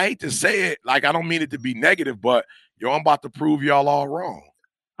 you know, I hate to say it, like I don't mean it to be negative, but yo, I'm about to prove y'all all wrong.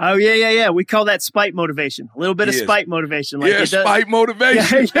 Oh, yeah. We call that spite motivation. A little bit of spite motivation. Like spite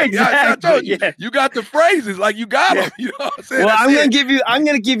motivation. Yeah, exactly. I told you, you got the phrases, like you got them. You know what I'm saying? Well, I'm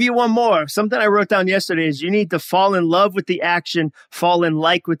going to give you one more. Something I wrote down yesterday is you need to fall in love with the action, fall in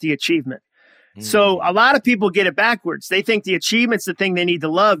like with the achievement. So a lot of people get it backwards. They think the achievement's the thing they need to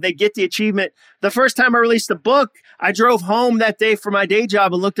love. They get the achievement. The first time I released the book, I drove home that day for my day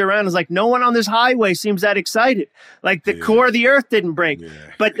job and looked around and was like, no one on this highway seems that excited. Like the core of the earth didn't break. Yeah.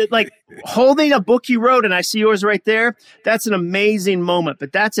 But like holding a book you wrote, and I see yours right there, that's an amazing moment.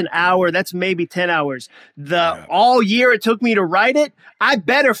 But that's an hour. That's maybe 10 hours. All year it took me to write it, I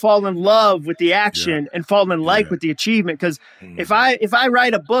better fall in love with the action and fall in like with the achievement. Because if I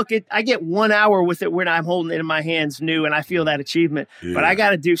write a book, I get 1 hour with it when I'm holding it in my hands new and I feel that achievement. Yeah. But I got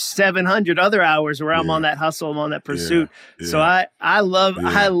to do 700 other hours where I'm on that hustle, I'm on that pursuit. Yeah. So I love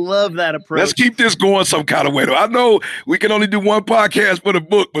that approach. Let's keep this going some kind of way, though. I know we can only do one podcast for the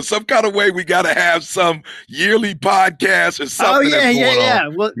book, but some kind of way we got to have some yearly podcast or something.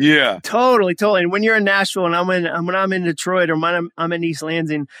 Well, totally. And when you're in Nashville and when I'm in Detroit or when I'm in East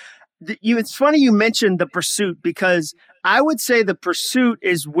Lansing, it's funny you mentioned the pursuit, because I would say the pursuit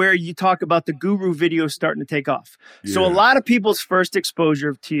is where you talk about the guru videos starting to take off. Yeah. So a lot of people's first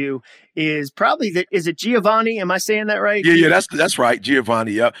exposure to you is probably is it Giovanni? Am I saying that right? Yeah, that's right,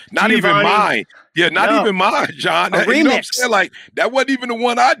 Giovanni. Yeah, not even mine. Yeah, not even mine, John. You know what I'm saying? Like that wasn't even the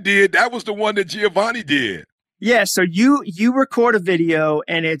one I did. That was the one that Giovanni did. Yeah. So you record a video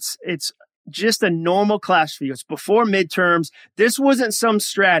and it's just a normal class for you. It's before midterms. This wasn't some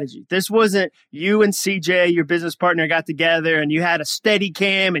strategy. This wasn't you and CJ, your business partner, got together and you had a steady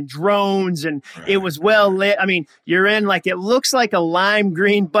cam and drones and it was well lit. I mean, you're in it looks like a lime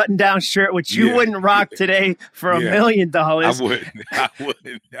green button down shirt, which you wouldn't rock today for $1 million. I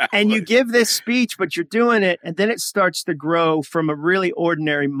wouldn't. And you give this speech, but you're doing it. And then it starts to grow from a really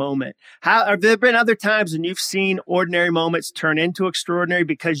ordinary moment. Have there been other times when you've seen ordinary moments turn into extraordinary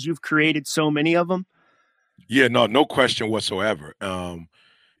because you've created so many of them? Yeah, no question whatsoever.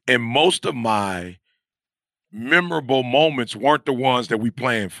 And most of my memorable moments weren't the ones that we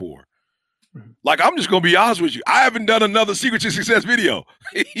planned for. Like, I'm just going to be honest with you. I haven't done another Secret to Success video.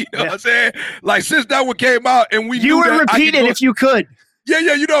 You know what I'm saying? Like, since that one came out and we you would repeat it if you could. Yeah,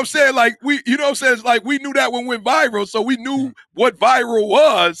 you know what I'm saying? Like, we knew that one went viral, so we knew what viral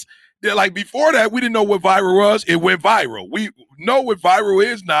was. Yeah, like before that, we didn't know what viral was. It went viral. We know what viral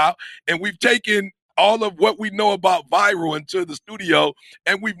is now, and we've taken all of what we know about viral into the studio,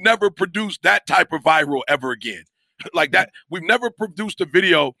 and we've never produced that type of viral ever again. Like that, we've never produced a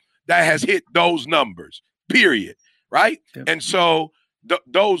video that has hit those numbers, period, right? Yep. And so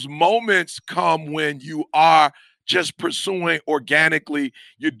those moments come when you are just pursuing organically.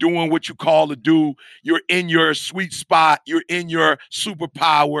 You're doing what you call to do. You're in your sweet spot. You're in your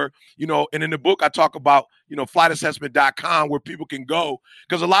superpower, you know. And in the book, I talk about, flightassessment.com, where people can go.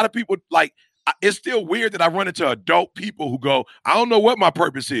 Because a lot of people, it's still weird that I run into adult people who go, I don't know what my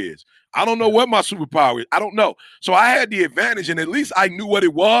purpose is. I don't know what my superpower is. I don't know. So I had the advantage, and at least I knew what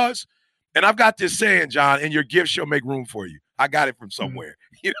it was. And I've got this saying, John, and your gift shall make room for you. I got it from somewhere.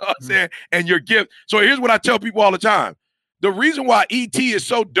 You know what I'm saying? And your gift. So here's what I tell people all the time. The reason why ET is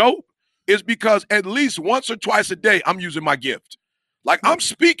so dope is because at least once or twice a day, I'm using my gift. Like, I'm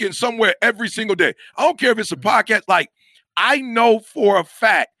speaking somewhere every single day. I don't care if it's a podcast. Like, I know for a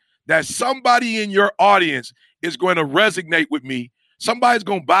fact that somebody in your audience is going to resonate with me. Somebody's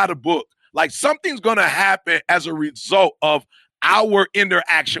going to buy the book. Like something's going to happen as a result of our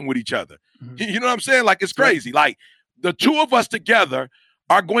interaction with each other. Mm-hmm. You know what I'm saying? Like it's crazy. Like the two of us together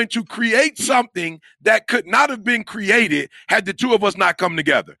are going to create something that could not have been created had the two of us not come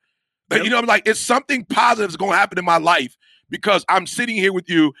together. Yep. You know, like it's something positive is going to happen in my life because I'm sitting here with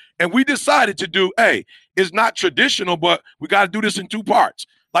you and we decided to do, hey, it's not traditional, but we got to do this in two parts.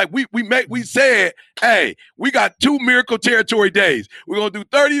 Like we said, hey, we got 2 Miracle Territory days. We're going to do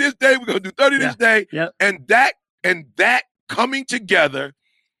 30 this day. We're going to do 30 this day. Yep. And that coming together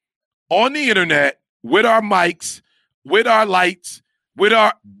on the internet with our mics, with our lights,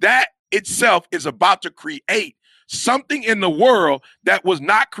 that itself is about to create something in the world that was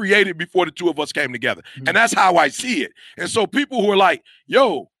not created before the two of us came together. Mm-hmm. And that's how I see it. And so people who are like,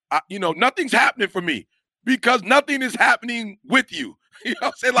 yo, nothing's happening for me because nothing is happening with you. You know what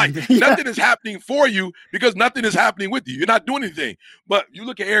I'm saying? Like nothing is happening for you because nothing is happening with you. You're not doing anything. But you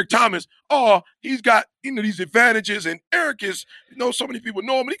look at Eric Thomas, he's got, these advantages. And Eric is, so many people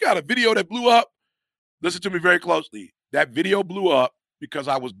know him. And he got a video that blew up. Listen to me very closely. That video blew up because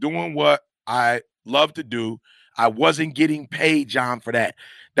I was doing what I love to do. I wasn't getting paid, John, for that.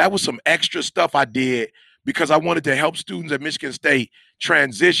 That was some extra stuff I did because I wanted to help students at Michigan State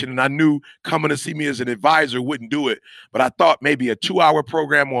transition. And I knew coming to see me as an advisor wouldn't do it. But I thought maybe a 2-hour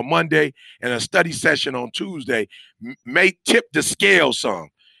program on Monday and a study session on Tuesday may tip the scale some.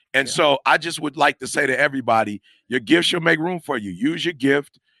 And so I just would like to say to everybody, your gift shall make room for you. Use your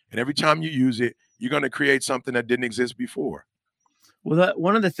gift. And every time you use it, you're going to create something that didn't exist before. Well,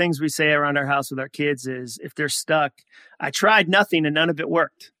 one of the things we say around our house with our kids is if they're stuck, I tried nothing and none of it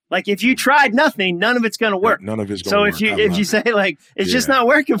worked. Like if you tried nothing, none of it's going to work. None of it's going to work. So if you say like, it's just not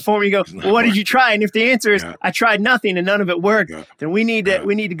working for me, you go, well, what did you try? And if the answer is I tried nothing and none of it worked, then we need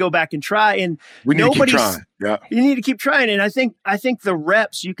to go back and try. And we need to keep trying. Yeah. You need to keep trying. And I think the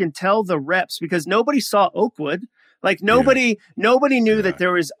reps, you can tell the reps because nobody saw Oakwood. Like nobody knew that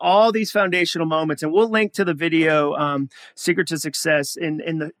there was all these foundational moments, and we'll link to the video, Secret to Success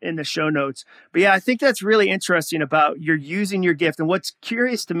in the show notes. But yeah, I think that's really interesting about you're using your gift. And what's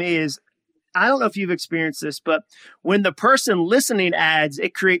curious to me is, I don't know if you've experienced this, but when the person listening adds,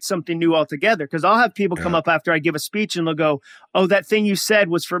 it creates something new altogether. Because I'll have people come up after I give a speech and they'll go, oh, that thing you said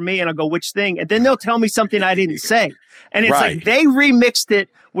was for me. And I'll go, which thing? And then they'll tell me something I didn't say. And it's like they remixed it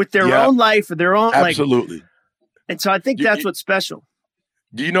with their own life or their own absolutely. And so I think that's what's special.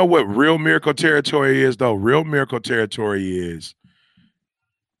 Do you know what real Miracle Territory is, though? Real Miracle Territory is,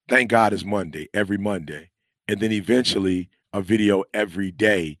 thank God it's Monday, every Monday. And then eventually a video every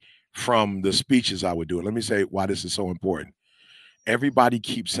day from the speeches I would do. And let me say why this is so important. Everybody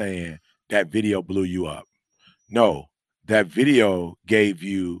keeps saying that video blew you up. No, that video gave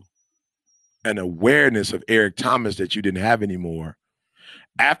you an awareness of Eric Thomas that you didn't have anymore.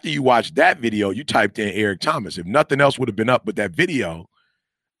 After you watched that video, you typed in Eric Thomas. If nothing else would have been up but that video,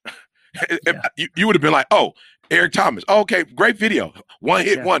 you would have been like, oh, Eric Thomas. Oh, okay, great video. One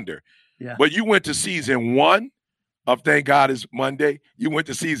hit wonder. Yeah. But you went to season 1 of Thank God It's Monday. You went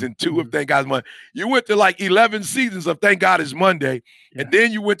to season 2 of Thank God It's Monday. You went to like 11 seasons of Thank God It's Monday. Yeah. And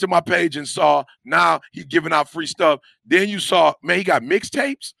then you went to my page and saw now he's giving out free stuff. Then you saw, man, he got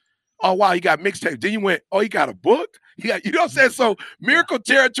mixtapes. Oh, wow, he got mixtapes. Then you went, oh, he got a book? You know what I'm saying? So Miracle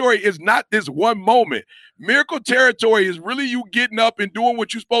Territory is not this one moment. Miracle Territory is really you getting up and doing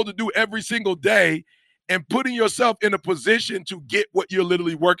what you're supposed to do every single day and putting yourself in a position to get what you're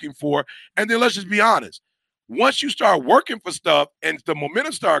literally working for. And then let's just be honest. Once you start working for stuff and the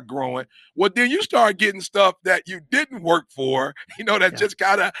momentum start growing, well, then you start getting stuff that you didn't work for, that's just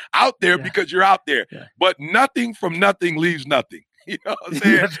kind of out there because you're out there. Yeah. But nothing from nothing leaves nothing. You know what I'm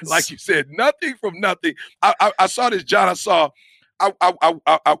saying? Yes. Like you said, nothing from nothing. I saw this, John.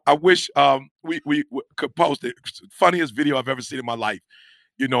 I wish we could post it. It's the funniest video I've ever seen in my life.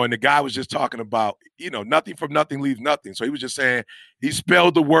 And the guy was just talking about, nothing from nothing leaves nothing. So he was just saying he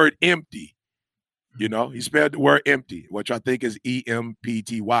spelled the word empty. He spelled the word empty, which I think is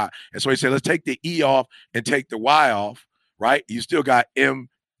EMPTY. And so he said, let's take the E off and take the Y off, right? You still got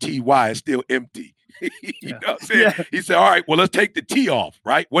MTY. It's still empty. You know what I'm saying? Yeah. He said, all right, well, let's take the T off,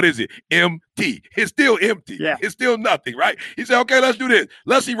 right? What is it? MT. It's still empty. Yeah. It's still nothing, right? He said, okay, let's do this.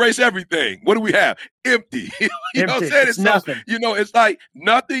 Let's erase everything. What do we have? Empty. You know what I'm saying? It's nothing. It's like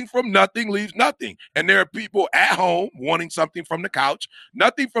nothing from nothing leaves nothing. And there are people at home wanting something from the couch.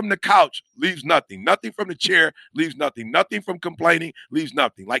 Nothing from the couch leaves nothing. Nothing from the chair leaves nothing. Nothing from complaining leaves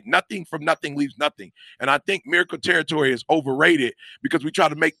nothing. Like nothing from nothing leaves nothing. And I think Miracle Territory is overrated because we try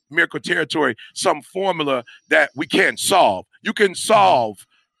to make Miracle Territory some formula that we can't solve. You can solve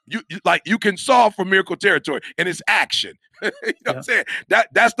you can solve for miracle territory, and it's action. You know what I'm saying?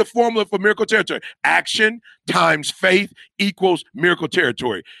 That's the formula for miracle territory. Action times faith equals miracle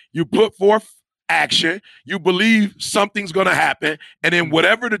territory. You put forth action, you believe something's going to happen, and then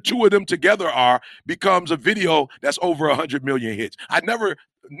whatever the two of them together are becomes a video that's over 100 million hits. I never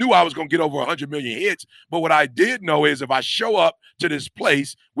knew I was going to get over 100 million hits, but what I did know is if I show up to this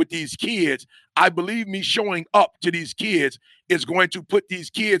place with these kids, I believe me showing up to these kids is going to put these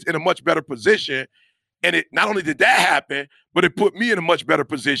kids in a much better position. And it not only did that happen, but it put me in a much better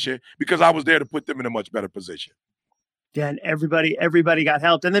position because I was there to put them in a much better position. Yeah, and everybody got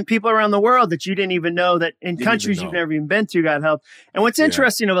helped. And then people around the world that you didn't even know, that in countries you've never even been to, got helped. And what's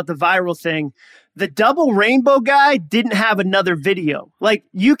interesting about the viral thing, the double rainbow guy didn't have another video. Like,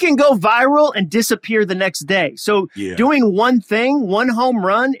 you can go viral and disappear the next day. So doing one thing, one home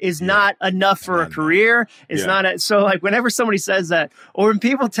run is not enough for a career. It's not. So like whenever somebody says that, or when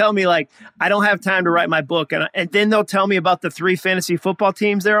people tell me like, I don't have time to write my book, and then they'll tell me about the 3 fantasy football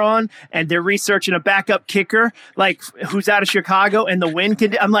teams they're on, and they're researching a backup kicker, like who's out of Chicago, and the win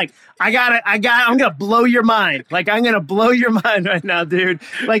can, I'm like, I'm going to blow your mind. Like, I'm going to blow your mind right now, dude.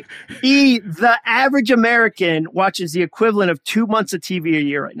 Like, the average American watches the equivalent of 2 months of TV a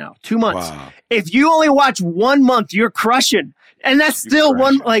year right now. 2 months. Wow. If you only watch 1 month, you're crushing. And that's still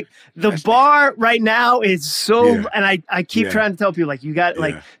one, like, the bar right now is so, and I keep trying to tell people, like, you got,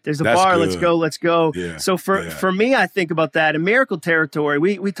 like, there's a bar, good. Let's go. Yeah. So for me, I think about that in miracle territory.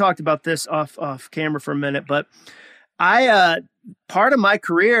 We talked about this off camera for a minute, but part of my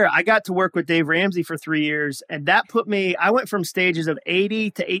career, I got to work with Dave Ramsey for 3 years, and that put me, I went from stages of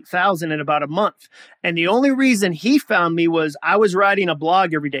 80 to 8,000 in about a month. And the only reason he found me was I was writing a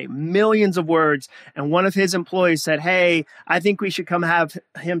blog every day, millions of words. And one of his employees said, hey, I think we should come have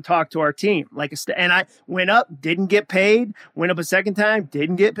him talk to our team. And I went up, didn't get paid, went up a second time,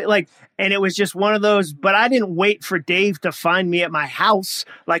 didn't get paid. And it was just one of those, but I didn't wait for Dave to find me at my house.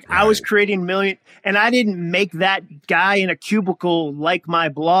 Like, I was creating and I didn't make that guy in a cubicle like my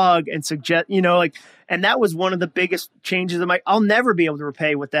blog and suggest, and that was one of the biggest changes of I'll never be able to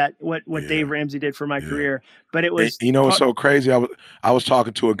repay what Dave Ramsey did for my career. But it was, it's so crazy. I was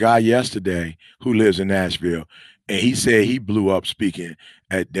talking to a guy yesterday who lives in Nashville, and he said he blew up speaking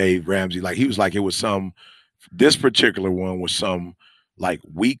at Dave Ramsey. Like, he was like, it was this particular one was some like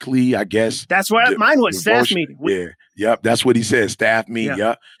weekly, I guess. That's what mine was, staff meeting. Yep. That's what he said. Staff meeting.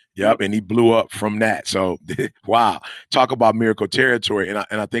 Yep. And he blew up from that. So, wow. Talk about miracle territory. And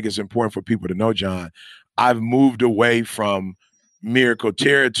I think it's important for people to know, John, I've moved away from miracle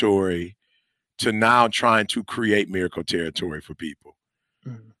territory to now trying to create miracle territory for people.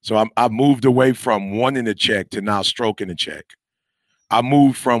 Mm-hmm. So I've moved away from wanting a check to now stroking a check. I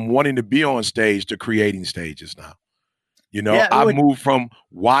moved from wanting to be on stage to creating stages now. I moved from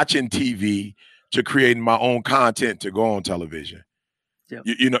watching TV to creating my own content to go on television. Yep.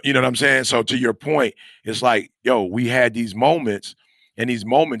 You know what I'm saying? So to your point, it's like, we had these moments, and these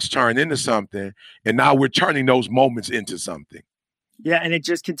moments turned into something, and now we're turning those moments into something. Yeah, and it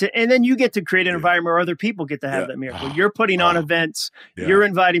just continues. And then you get to create an environment where other people get to have that miracle. You're putting on events. You're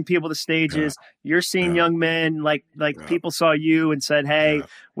inviting people to stages. You're seeing young men like people saw you and said, "Hey,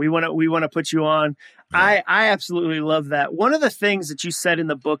 we want to put you on." I absolutely love that. One of the things that you said in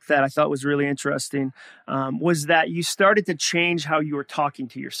the book that I thought was really interesting was that you started to change how you were talking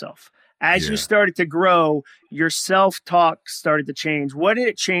to yourself. As you started to grow, your self-talk started to change. What did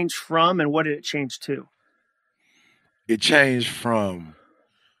it change from, and what did it change to? It changed from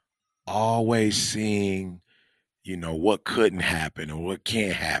always seeing, what couldn't happen or what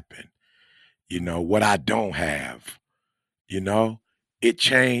can't happen, what I don't have, It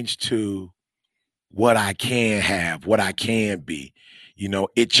changed to what I can have, what I can be.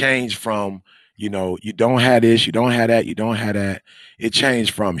 It changed from, you don't have this, you don't have that, you don't have that. It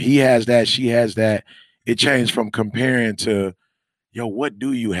changed from he has that, she has that. It changed from comparing to, what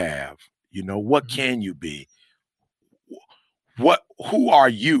do you have? What can you be? Who are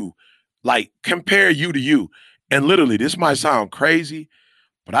you? Like, compare you to you. And literally, this might sound crazy,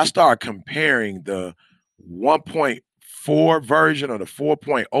 but I started comparing the 1.4 version or the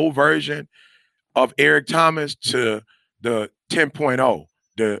 4.0 version of Eric Thomas to the 10.0,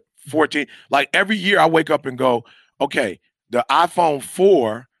 the 14. Like, every year I wake up and go, okay, the iPhone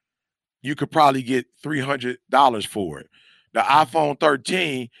 4, you could probably get $300 for it. The iPhone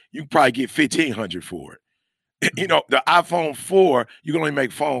 13, you could probably get $1,500 for it. The iPhone 4, you can only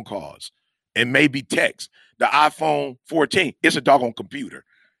make phone calls and maybe text. The iPhone 14, it's a doggone computer.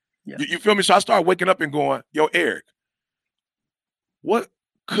 Yeah. You feel me? So I started waking up and going, Eric, what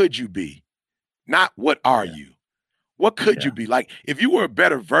could you be? Not what are you? What could you be? Like, if you were a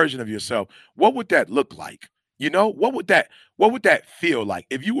better version of yourself, what would that look like? What would that feel like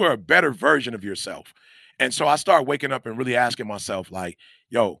if you were a better version of yourself? And so I started waking up and really asking myself, like,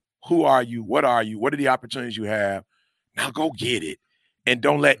 yo, who are you? What are you? What are the opportunities you have? Now go get it. And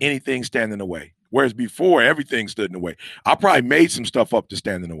don't let anything stand in the way. Whereas before, everything stood in the way. I probably made some stuff up to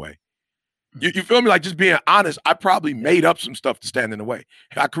stand in the way. You feel me? Like, just being honest, I probably made up some stuff to stand in the way.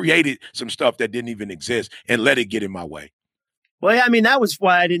 I created some stuff that didn't even exist and let it get in my way. Well, yeah, I mean, that was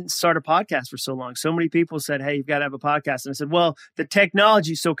why I didn't start a podcast for so long. So many people said, hey, you've got to have a podcast. And I said, well, the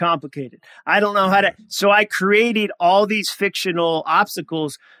technology is so complicated. I don't know how to. So I created all these fictional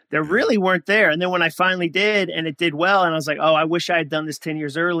obstacles that really weren't there. And then when I finally did, and it did well, and I was like, oh, I wish I had done this 10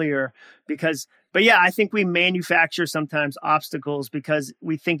 years earlier but yeah, I think we manufacture sometimes obstacles because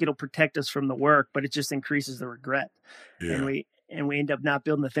we think it'll protect us from the work, but it just increases the regret. Yeah. And we end up not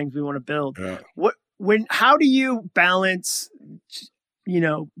building the things we want to build. Yeah. How do you balance,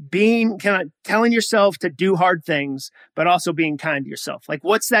 being kind of telling yourself to do hard things, but also being kind to yourself? Like,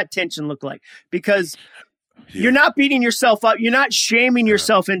 what's that tension look like? Because you're not beating yourself up. You're not shaming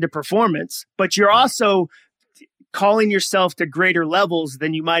yourself into performance, but you're also calling yourself to greater levels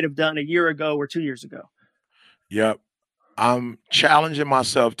than you might have done a year ago or 2 years ago. Yep. I'm challenging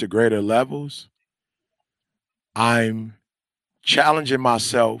myself to greater levels. I'm challenging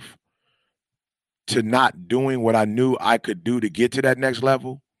myself to not doing what I knew I could do to get to that next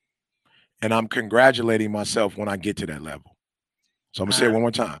level. And I'm congratulating myself when I get to that level. So I'm gonna say it one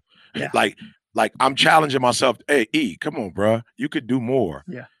more time. Yeah. Like I'm challenging myself. Hey, E, come on, bro. You could do more.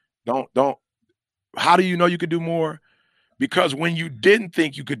 Yeah. Don't. How do you know you could do more? Because when you didn't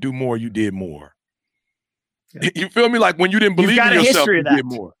think you could do more, you did more. Yeah. You feel me? Like, when you didn't believe in yourself, you did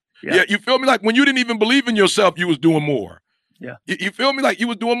more. Yeah. You feel me? Like, when you didn't even believe in yourself, you was doing more. Yeah. You feel me? Like, you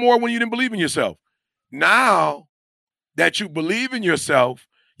was doing more when you didn't believe in yourself. Now that you believe in yourself,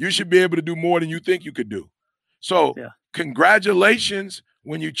 you should be able to do more than you think you could do. So congratulations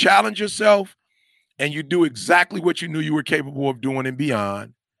when you challenge yourself and you do exactly what you knew you were capable of doing and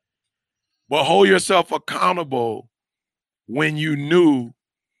beyond. But hold yourself accountable when you knew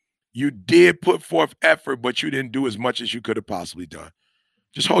you did put forth effort, but you didn't do as much as you could have possibly done.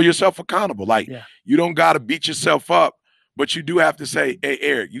 Just hold yourself accountable. Like, you don't got to beat yourself up, but you do have to say, hey,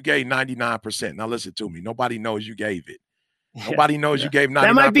 Eric, you gave 99%. Now listen to me. Nobody knows you gave it. Nobody knows you gave 99%.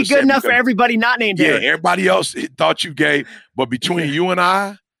 That might be good enough for everybody not named Eric. Yeah, everybody else thought you gave. But between you and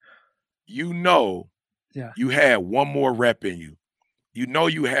I, you had one more rep in you.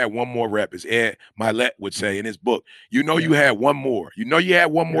 You had one more rep, as Ed Milet would say in his book. You had one more. You had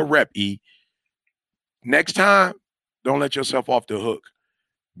one more rep, E. Next time, don't let yourself off the hook.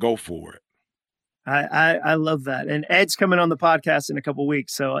 Go for it. I love that. And Ed's coming on the podcast in a couple of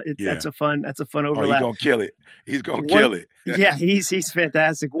weeks. So that's a fun overlap. Oh, he's going to kill it. He's going to kill it. Yeah, he's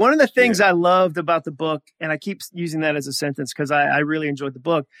fantastic. One of the things I loved about the book, and I keep using that as a sentence because I really enjoyed the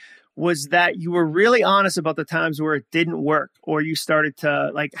book, was that you were really honest about the times where it didn't work or you started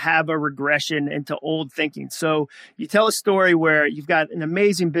to have a regression into old thinking. So you tell a story where you've got an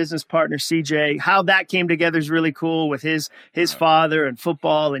amazing business partner, CJ. How that came together is really cool with his father and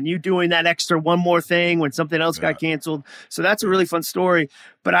football and you doing that extra one more thing when something else got canceled. So that's a really fun story.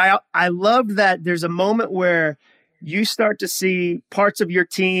 But I loved that there's a moment where you start to see parts of your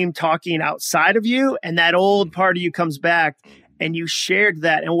team talking outside of you and that old part of you comes back. And you shared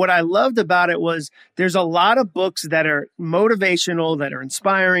that. And what I loved about it was there's a lot of books that are motivational, that are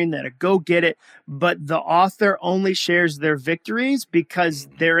inspiring, that are go get it. But the author only shares their victories because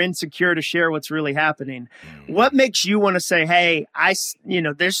they're insecure to share what's really happening. What makes you want to say, hey,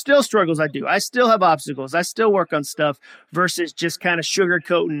 there's still struggles I do. I still have obstacles. I still work on stuff versus just kind of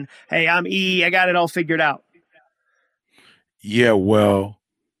sugarcoating, hey, I'm E, I got it all figured out. Yeah, well,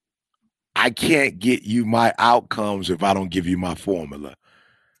 I can't get you my outcomes if I don't give you my formula.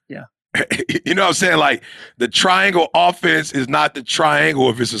 Yeah. You know what I'm saying? Like, the triangle offense is not the triangle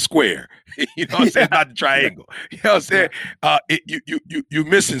if it's a square. You know what I'm saying? Not the triangle. You know what I'm saying? You're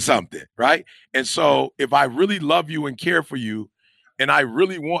missing something, right? And so if I really love you and care for you and I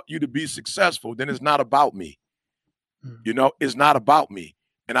really want you to be successful, then it's not about me. It's not about me.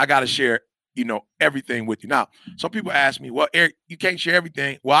 And I got to share everything with you. Now, some people ask me, well, Eric, you can't share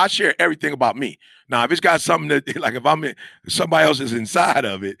everything. Well, I share everything about me. Now, if it's got something that, if somebody else is inside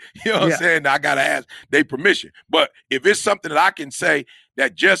of it, you know what I'm saying? I got to ask their permission. But if it's something that I can say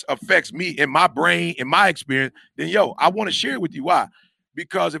that just affects me in my brain, in my experience, then I want to share it with you. Why?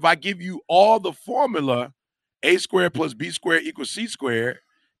 Because if I give you all the formula, A² + B² = C²,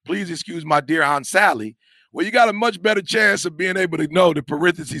 please excuse my dear Aunt Sally, Well, you got a much better chance of being able to know the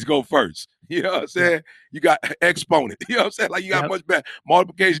parentheses go first. You know what I'm saying? Yeah. You got exponent. You know what I'm saying? Like you got much better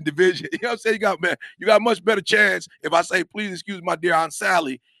multiplication, division. You know what I'm saying? You got much better chance if I say, please excuse my dear Aunt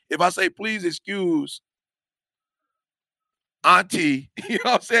Sally. If I say, please excuse Auntie, you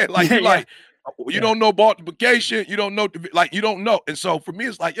know what I'm saying? Like you don't know multiplication, you don't know, like you don't know. And so for me,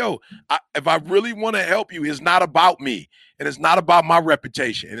 it's like, yo, if I really want to help you, it's not about me, and it's not about my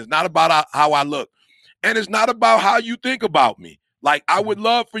reputation, and it's not about how I look, and it's not about how you think about me. Like I would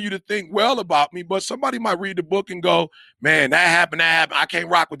love for you to think well about me, but somebody might read the book and go, man, that happened. I can't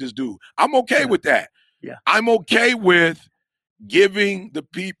rock with this dude. I'm okay with that. Yeah. I'm okay with giving the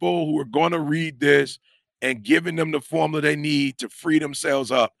people who are going to read this and giving them the formula they need to free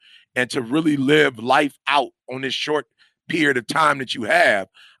themselves up and to really live life out on this short period of time that you have.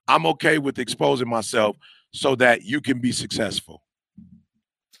 I'm okay with exposing myself so that you can be successful.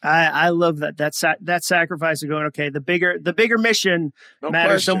 I love that. That sacrifice of going, okay, the bigger mission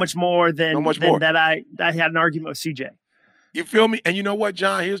matters so much more than that I had an argument with CJ. You feel me? And you know what,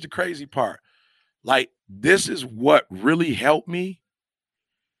 John? Here's the crazy part. Like, this is what really helped me.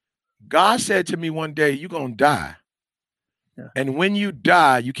 God said to me one day, you're going to die. Yeah. And when you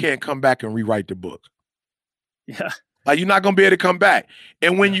die, you can't come back and rewrite the book. Yeah. Like, you're not going to be able to come back.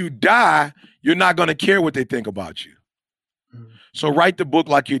 And when you die, you're not going to care what they think about you. Mm-hmm. So write the book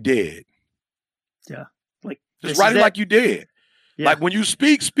like you're dead. Yeah. Just write it like you dead. Yeah. Like when you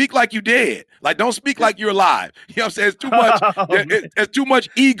speak like you dead. Like don't speak like you're alive. You know what I'm saying? It's too much. There's too much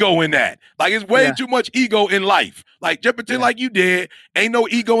ego in that. Like it's way too much ego in life. Like just pretend like you dead. Ain't no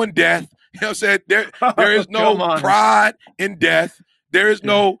ego in death. You know what I'm saying? There is no pride in death. There is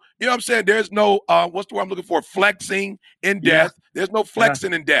no, you know what I'm saying? There's no, what's the word I'm looking for? Flexing in death. There's no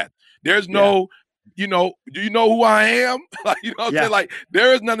flexing in death. There's no, you know, do you know who I am? Like, you know what I'm saying? Like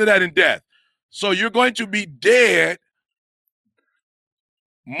there is none of that in death. So you're going to be dead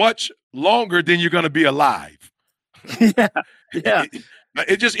much longer than you're going to be alive.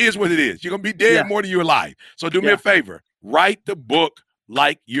 It just is what it is. You're going to be dead more than you're alive. So do me a favor. Write the book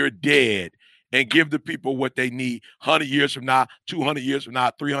like you're dead and give the people what they need 100 years from now, 200 years from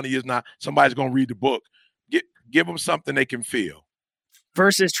now, 300 years from now. Somebody's going to read the book. Give them something they can feel.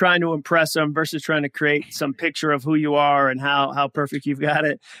 Versus trying to impress them, versus trying to create some picture of who you are and how perfect you've got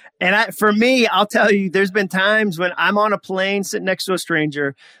it. And for me, I'll tell you, there's been times when I'm on a plane sitting next to a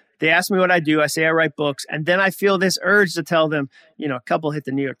stranger. They ask me what I do. I say I write books. And then I feel this urge to tell them, you know, a couple hit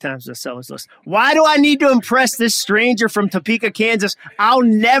the New York Times bestsellers list. Why do I need to impress this stranger from Topeka, Kansas? I'll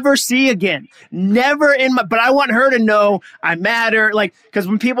never see again. Never but I want her to know I matter. Like, because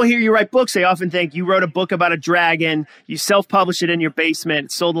when people hear you write books, they often think you wrote a book about a dragon. You self-published it in your basement.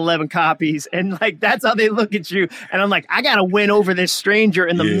 It sold 11 copies. And like, that's how they look at you. And I'm like, I got to win over this stranger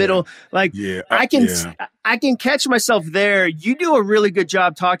in the middle. Like, I can catch myself there. You do a really good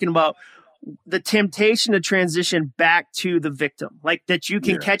job talking about the temptation to transition back to the victim, like that you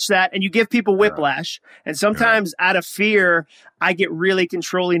can catch that and you give people whiplash. And sometimes out of fear, I get really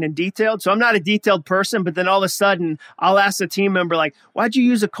controlling and detailed. So I'm not a detailed person, but then all of a sudden I'll ask a team member, like, why'd you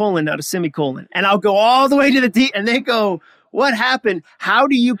use a colon, not a semicolon? And I'll go all the way to the and they go, what happened? How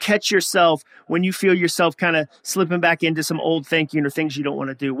do you catch yourself when you feel yourself kind of slipping back into some old thinking or things you don't want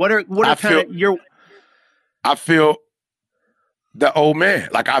to do? What are kind of your... I feel the old man.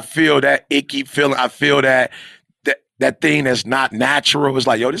 Like I feel that icky feeling. I feel that thing that's not natural. It's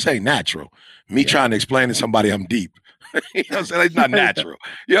like, yo, this ain't natural. Me trying to explain to somebody I'm deep. You know what I'm saying? Like, it's not natural.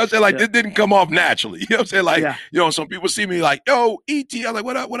 You know what I'm saying? Like this didn't come off naturally. You know what I'm saying? Like, you know, some people see me like, yo, E.T. I'm like,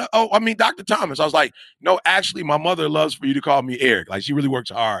 what up? Oh, I mean, Dr. Thomas. I was like, no, actually, my mother loves for you to call me Eric. Like she really works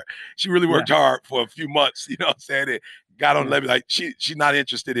hard. She really worked hard for a few months. You know what I'm saying? And got on level, like she's not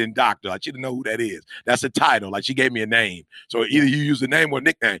interested in doctor. Like she didn't know who that is. That's a title. Like she gave me a name. So either you use the name or a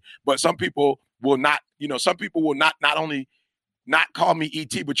nickname. But some people will not, you know, some people will not only not call me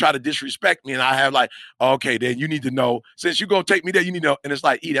ET, but try to disrespect me. And I have like, okay, then you need to know, since you're going to take me there, you need to know. And it's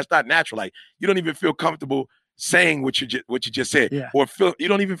like, that's not natural. Like you don't even feel comfortable saying what you just said, or feel, you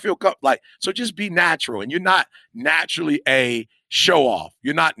don't even feel like, so just be natural. And you're not naturally a show off.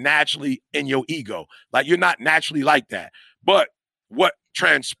 You're not naturally in your ego. Like you're not naturally like that. But what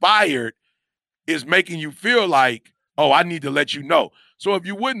transpired is making you feel like, oh, I need to let you know. So if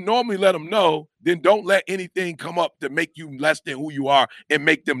you wouldn't normally let them know, then don't let anything come up to make you less than who you are and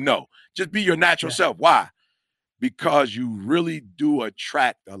make them know. Just be your natural self. Why? Because you really do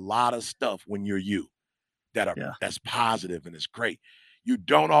attract a lot of stuff when you're you that's positive and it's great. You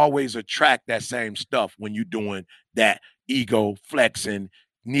don't always attract that same stuff when you're doing that ego flexing,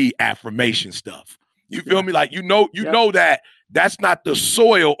 need affirmation stuff. You feel me? Like, you know that that's not the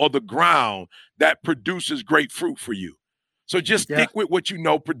soil or the ground that produces great fruit for you. So just stick with what you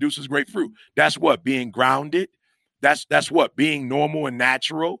know produces great fruit. That's what, being grounded. That's what, being normal and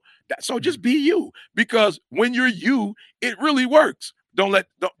natural. So just be you, because when you're you, it really works. Don't let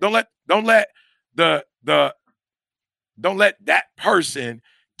that person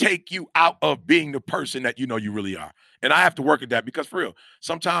take you out of being the person that you know you really are. And I have to work at that, because for real,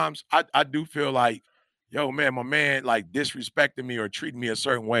 sometimes I do feel like, yo, man, my man like disrespecting me or treating me a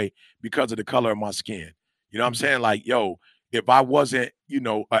certain way because of the color of my skin. You know what I'm saying? Like, yo, if I wasn't,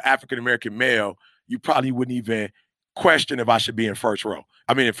 an African-American male, you probably wouldn't even question if I should be in first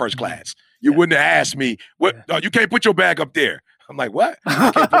class. You wouldn't have asked me, you can't put your bag up there. I'm like, what?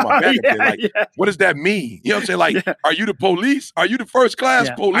 I can't put my bag up there. Like, what does that mean? You know what I'm saying? Like, are you the police? Are you the first class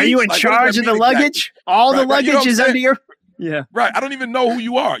police? Are you in charge of the luggage? Exactly? All the luggage is under your... Yeah. Right. I don't even know who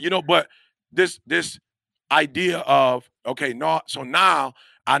you are, but this idea of, okay, no, so now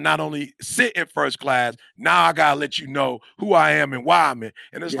I not only sit in first class, now I gotta let you know who I am and why I'm in.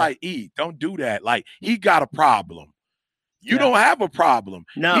 And it's like, don't do that. Like, he got a problem. You don't have a problem.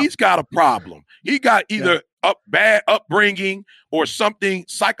 No. He's got a problem. He got either bad upbringing or something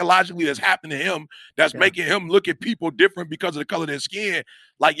psychologically that's happened to him that's making him look at people different because of the color of their skin.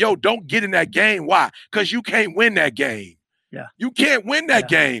 Like, yo, don't get in that game. Why? Because you can't win that game. Yeah. You can't win that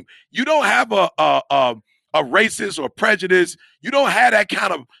game. You don't have a racist or prejudice. You don't have that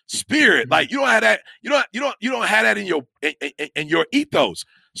kind of spirit. Like, you don't have that. You don't have that in your ethos.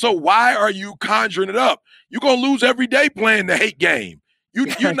 So why are you conjuring it up? You're gonna lose every day playing the hate game.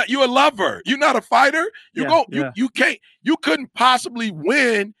 You're a lover. You're not a fighter. You couldn't possibly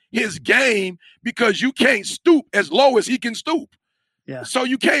win his game because you can't stoop as low as he can stoop. Yeah. So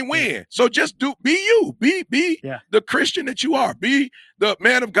you can't win. So just be you. Be the Christian that you are. Be the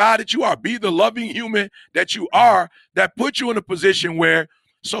man of God that you are. Be the loving human that you are, that puts you in a position where,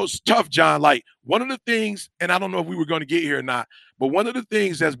 so it's tough, John. Like, one of the things, and I don't know if we were going to get here or not, but one of the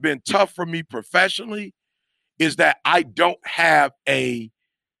things that's been tough for me professionally is that I don't have an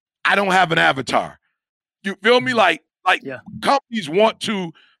avatar. You feel me? Like companies want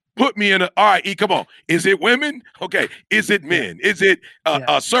to put me in all right, E, come on. Is it women? Okay. Is it men? Is it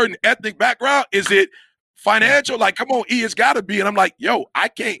a certain ethnic background? Is it financial? Like, come on, E, it's got to be. And I'm like, yo, I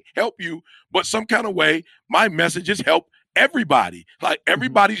can't help you, but some kind of way my messages help everybody. Like,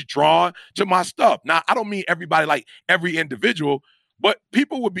 everybody's drawn to my stuff. Now, I don't mean everybody, like every individual, but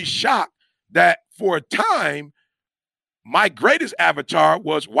people would be shocked that for a time, my greatest avatar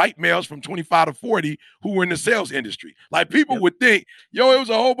was white males from 25 to 40 who were in the sales industry. Like, people would think, yo, it was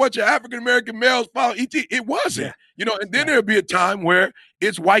a whole bunch of African-American males following ET. It wasn't, and then there'll be a time where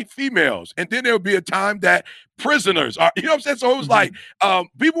it's white females. And then there'll be a time that prisoners are, you know what I'm saying? So it was like,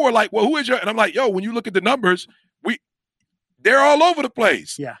 people were like, well, who is your, and I'm like, yo, when you look at the numbers, they're all over the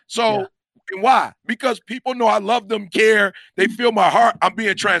place. Yeah. So, and why? Because people know I love them, care. They feel my heart. I'm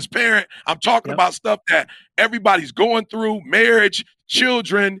being transparent. I'm talking about stuff that everybody's going through: marriage,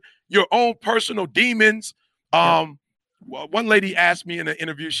 children, your own personal demons. Well, one lady asked me in an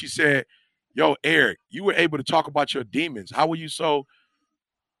interview, she said, yo, Eric, you were able to talk about your demons. How were you so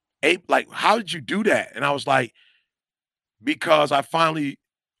like, how did you do that? And I was like, because I finally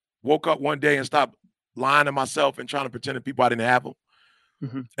woke up one day and stopped lying to myself and trying to pretend that people I didn't have them.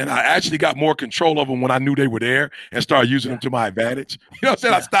 And I actually got more control of them when I knew they were there and started using them to my advantage. You know what I'm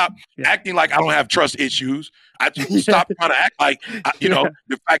saying? I stopped acting like I don't have trust issues. I just stopped trying to act like,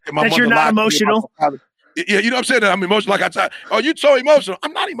 the fact that my mother you're not emotional. Yeah, you know what I'm saying? I'm emotional. Like I said, oh, you're so emotional.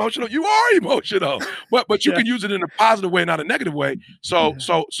 I'm not emotional. You are emotional. But you can use it in a positive way, not a negative way. So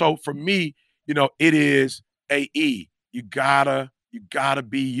for me, it is AE. You gotta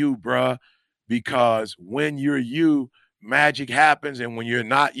be you, bruh. Because when you're you, magic happens. And when you're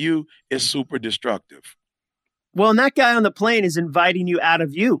not you, it's super destructive. Well, and that guy on the plane is inviting you out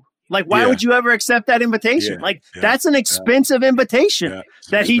of you. Like, why would you ever accept that invitation? That's an expensive invitation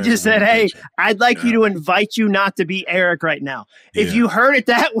that he just said, hey, I'd like you to invite you not to be Eric right now. If you heard it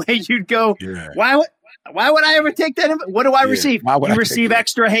that way, you'd go, why would I ever take that? What do I receive? You receive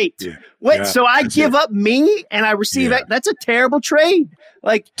extra hate. So I give up me and I receive it. That's a terrible trade.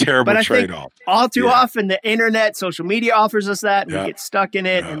 Terrible trade-off. All too often the internet, social media offers us that. And we get stuck in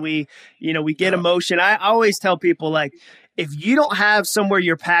it and we get emotion. I always tell people, like, if you don't have somewhere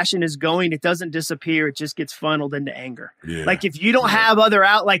your passion is going, it doesn't disappear. It just gets funneled into anger. Like, if you don't have other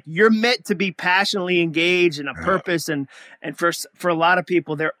you're meant to be passionately engaged in a purpose. And for a lot of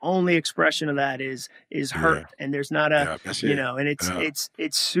people, their only expression of that is hurt. And there's not and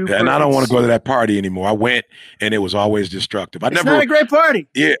it's super. And I don't want to go to that party anymore. I went and it was always destructive. It's not a great party.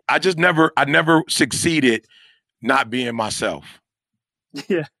 Yeah. I never succeeded not being myself.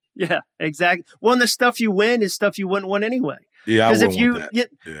 Yeah. Yeah, exactly. Well, and the stuff you win is stuff you wouldn't want anyway. Yeah, I Because if wouldn't want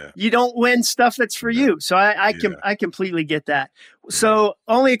that. you don't win stuff that's for Yeah. you. So I Yeah. completely get that. So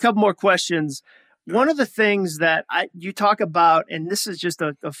only a couple more questions. One of the things that you talk about, and this is just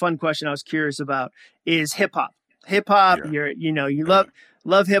a fun question I was curious about, is hip hop. Hip hop, Yeah. you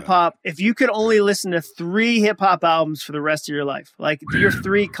love hip hop. If you could only listen to 3 hip hop albums for the rest of your life, like your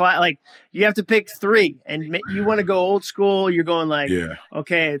 3 like you have to pick 3, and you want to go old school, you're going like,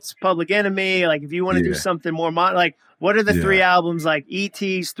 okay, it's Public Enemy. Like if you want to do something more modern, like what are the 3 albums, like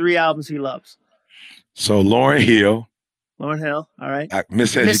E.T.'s 3 albums he loves? So Lauryn Hill. Lauryn Hill, all right.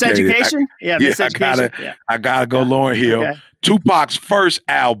 Miseducation? Miseducation. I gotta go Lauryn Hill. Okay. Tupac's first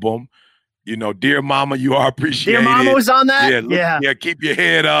album, Dear Mama, You Are Appreciated. Dear Mama was on that? Yeah, keep your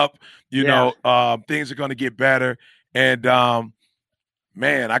head up. Know, things are gonna get better. And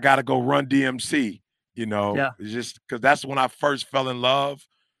man, I gotta go Run DMC, just because that's when I first fell in love,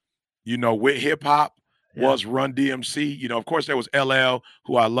 with hip hop was Run DMC. Of course there was LL,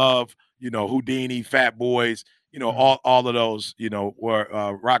 who I love, Houdini, Fat Boys. All of those,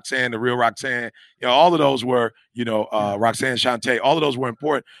 were Roxanne, the real Roxanne. All of those were, Roxanne Shante. All of those were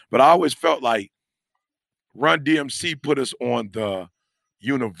important. But I always felt like Run DMC put us on the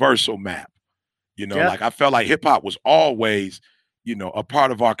universal map. Like I felt like hip hop was always, a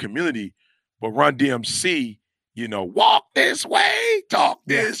part of our community. But Run DMC, walk this way, talk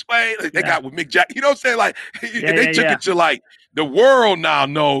this way. Like they got with Mick Jagger. You know what I'm saying? Like they took it to like the world now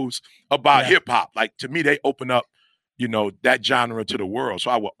knows about hip hop. Like to me, they open up, that genre to the world. So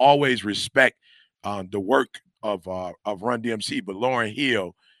I will always respect the work of Run DMC. But Lauryn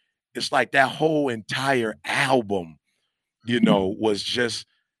Hill, it's like that whole entire album, was just,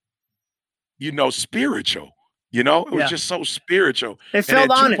 spiritual. It was just so spiritual. It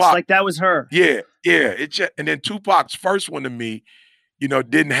felt honest, Tupac, like that was her. Yeah. And then Tupac's first one to me,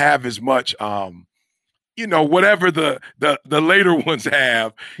 didn't have as much whatever the later ones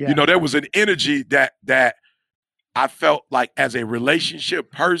have, there was an energy that I felt like as a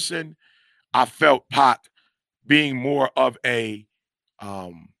relationship person, I felt Pac being more of a,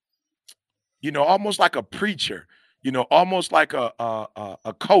 almost like a preacher, almost like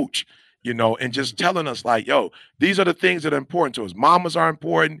a coach, and just telling us like, yo, these are the things that are important to us. Mamas are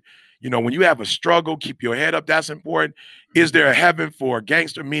important. When you have a struggle, keep your head up. That's important. Is there a heaven for a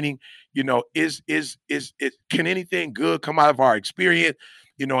gangster? Meaning, can anything good come out of our experience?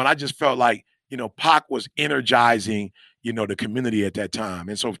 And I just felt like, Pac was energizing, the community at that time.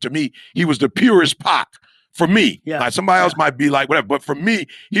 And so to me, he was the purest Pac for me. Yeah. Like somebody else might be like, whatever. But for me,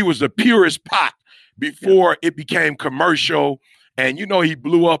 he was the purest Pac before it became commercial. And, he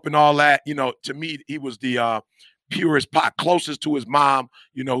blew up and all that. To me, he was the purest Pac, closest to his mom,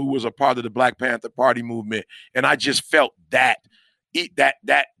 who was a part of the Black Panther Party movement. And I just felt that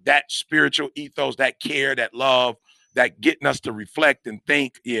spiritual ethos, that care, that love, that getting us to reflect and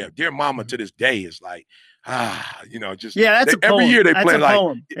think. Yeah, Dear Mama to this day is like, just that's every year they play like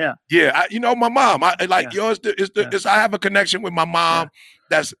poem. My mom. I have a connection with my mom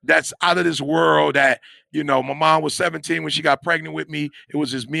that's out of this world. That my mom was 17 when she got pregnant with me. It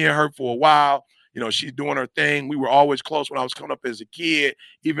was just me and her for a while. She's doing her thing. We were always close when I was coming up as a kid,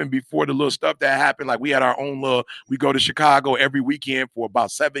 even before the little stuff that happened. Like we had our own we go to Chicago every weekend for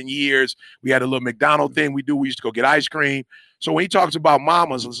about 7 years. We had a little McDonald's thing we do. We used to go get ice cream. So when he talks about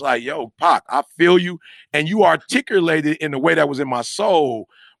mamas, it's like, yo, Pac, I feel you. And you articulated in the way that was in my soul,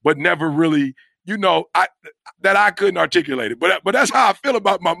 but never really, that I couldn't articulate it. But that's how I feel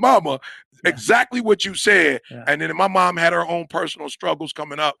about my mama. Exactly what you said. Yeah. And then my mom had her own personal struggles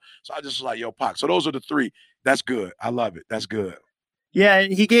coming up. So I just was like, yo, Pac. So those are the 3. That's good. I love it. That's good. Yeah,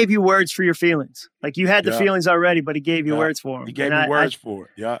 he gave you words for your feelings. Like you had the feelings already, but he gave you words for them. He gave me words for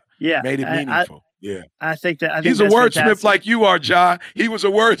it. Yeah. Made it meaningful. I think that he's a wordsmith like you are, John. He was a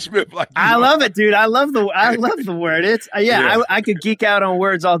wordsmith like you. I love it, dude. I love the word. It's I could geek out on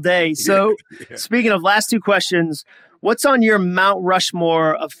words all day. So speaking of, last 2 questions, what's on your Mount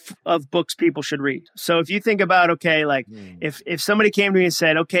Rushmore of books people should read? So if you think about, okay, like if somebody came to me and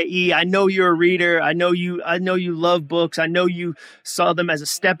said, okay, E, I know you're a reader. I know you love books. I know you saw them as a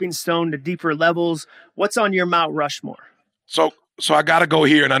stepping stone to deeper levels. What's on your Mount Rushmore? So I got to go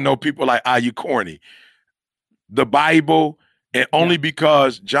here, and I know people are like, you corny. The Bible, and only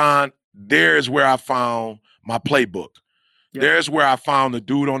because, John, there's where I found my playbook. Yeah. There's where I found the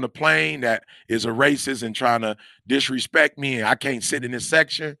dude on the plane that is a racist and trying to disrespect me, and I can't sit in this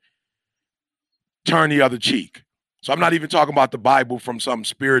section. Turn the other cheek. So I'm not even talking about the Bible from some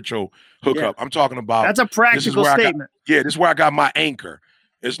spiritual hookup. I'm talking about, that's a practical statement. This is where I got my anchor.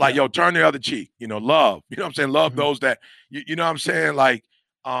 It's like, yo, turn the other cheek, love. You know what I'm saying? Love those that, you know what I'm saying? Like,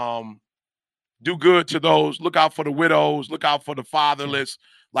 do good to those, look out for the widows, look out for the fatherless.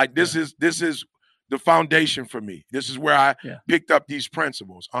 Like this is the foundation for me. This is where I picked up these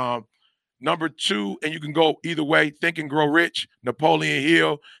principles. Number 2, and you can go either way, Think and Grow Rich, Napoleon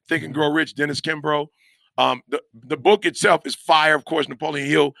Hill, Think and Grow Rich, Dennis Kimbro. The book itself is fire. Of course, Napoleon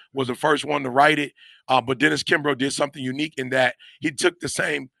Hill was the first one to write it. But Dennis Kimbro did something unique in that he took the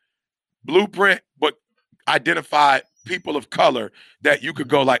same blueprint, but identified people of color that you could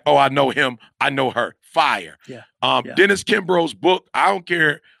go like, oh, I know him, I know her. Fire. Dennis Kimbro's book, I don't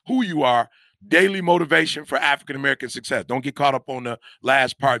care who you are, Daily Motivation for African-American Success. Don't get caught up on the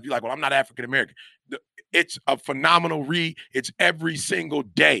last part. You're like, well, I'm not African-American. It's a phenomenal read. It's every single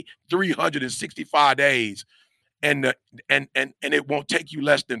day, 365 days. And it won't take you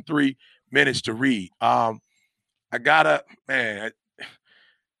less than 3 minutes to read.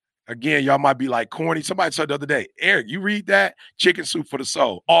 Again, y'all might be like corny. Somebody said the other day, Eric, you read that? Chicken Soup for the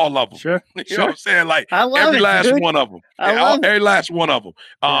Soul. All of them. Sure. You know what I'm saying? Like every last one of them. Every last one of them.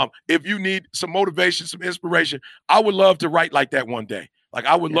 If you need some motivation, some inspiration, I would love to write like that one day. Like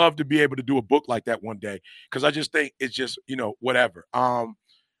I would love to be able to do a book like that one day. Cause I just think it's just, whatever.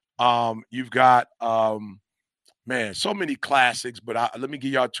 You've got, so many classics, but let me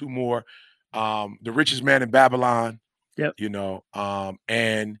give y'all 2 more. The Richest Man in Babylon,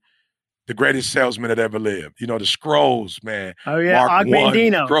 and The Greatest Salesman that ever lived. The Scrolls, man. Oh, yeah. Og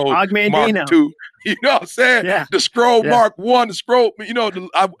Mandino. Mark 2. You know what I'm saying? Yeah. The Scroll, Mark 1, the Scroll,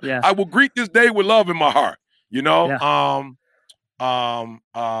 I will greet this day with love in my heart.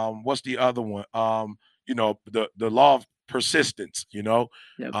 What's the other one? The Law of Persistence,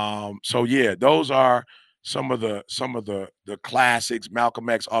 So yeah, those are some of the classics. Malcolm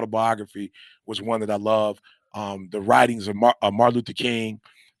X autobiography was one that I love. The writings of Martin Luther King,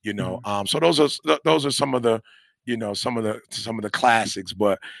 so those are some of the, some of the classics.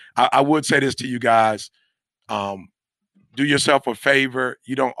 But I would say this to you guys, do yourself a favor.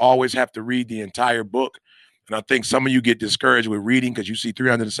 You don't always have to read the entire book. And I think some of you get discouraged with reading because you see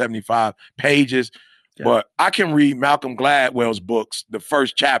 375 pages. Yeah. But I can read Malcolm Gladwell's books, the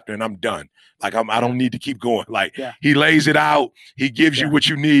first chapter, and I'm done. Like I don't need to keep going. Like he lays it out, he gives you what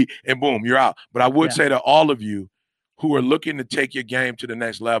you need, and boom, you're out. But I would say to all of you who are looking to take your game to the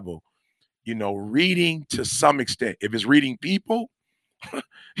next level, reading to some extent, if it's reading people, you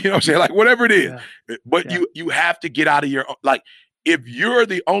know what I'm saying? Like whatever it is. Yeah. But you have to get out of your, like, if you're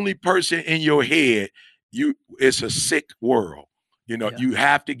the only person in your head, it's a sick world. You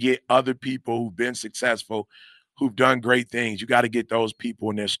have to get other people who've been successful, who've done great things. You got to get those people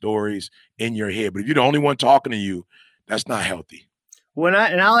and their stories in your head. But if you're the only one talking to you, that's not healthy.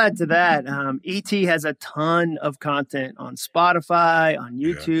 I'll add to that. ET has a ton of content on Spotify, on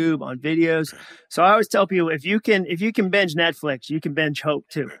YouTube, on videos. So I always tell people, if you can binge Netflix, you can binge Hope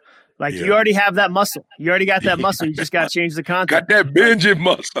too. Like you already have that muscle. You already got that muscle. You just got to change the content. Got that binging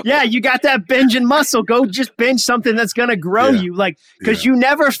muscle. Yeah, you got that binging muscle. Go just binge something that's going to grow you. Like, because you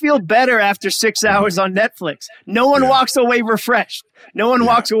never feel better after 6 hours on Netflix. No one walks away refreshed. No one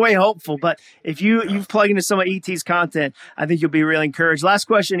walks away hopeful. But if you plug into some of ET's content, I think you'll be really encouraged. Last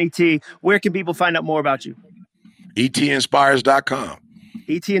question, ET. Where can people find out more about you? etinspires.com.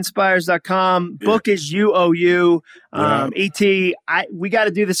 etinspires.com. Book is UOU. ET, we got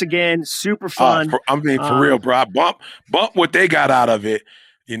to do this again. Super fun. For real, bro. I bump what they got out of it.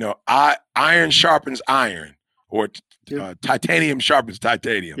 Iron sharpens iron, or titanium sharpens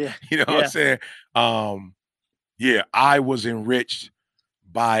titanium. Yeah. You know what I'm saying? I was enriched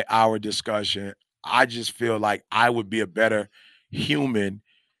by our discussion. I just feel like I would be a better human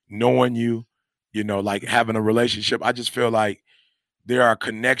knowing you, like having a relationship. I just feel like there are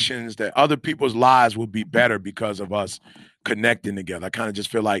connections that other people's lives will be better because of us connecting together. I kind of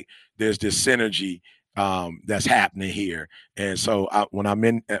just feel like there's this synergy that's happening here. And so when I'm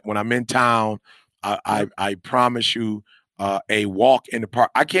in town, I promise you a walk in the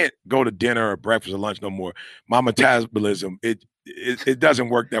park. I can't go to dinner or breakfast or lunch no more. My metabolism, it doesn't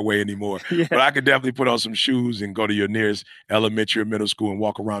work that way anymore. But I could definitely put on some shoes and go to your nearest elementary or middle school and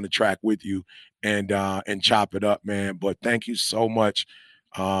walk around the track with you and chop it up, man. But thank you so much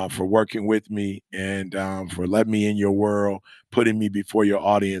for working with me and for letting me in your world, putting me before your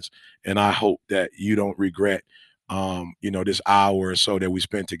audience. And I hope that you don't regret, this hour or so that we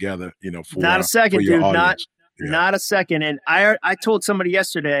spent together, for not a second, for your dude, audience. Not a second. And I told somebody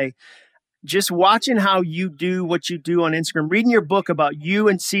yesterday, just watching how you do what you do on Instagram, reading your book about you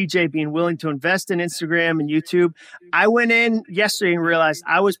and CJ being willing to invest in Instagram and YouTube. I went in yesterday and realized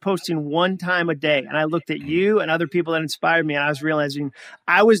I was posting 1 time a day. And I looked at you and other people that inspired me. And I was realizing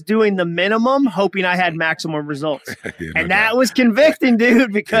I was doing the minimum, hoping I had maximum results. And that was convicting,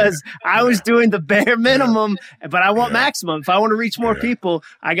 dude, because I was doing the bare minimum, but I want maximum. If I want to reach more people,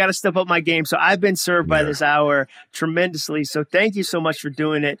 I got to step up my game. So I've been served by this hour tremendously. So thank you so much for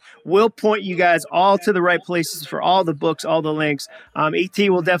doing it. We'll point you guys all to the right places for all the books, all the links. ET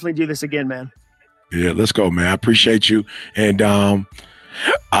will definitely do this again, man. Yeah, let's go, man. I appreciate you. And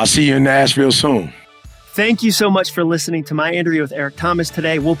I'll see you in Nashville soon. Thank you so much for listening to my interview with Eric Thomas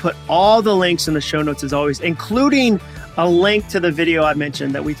today. We'll put all the links in the show notes as always, including a link to the video I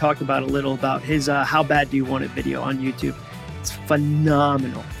mentioned that we talked about a little about his How Bad Do You Want It video on YouTube. It's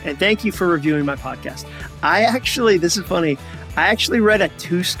phenomenal. And thank you for reviewing my podcast. This is funny. I actually read a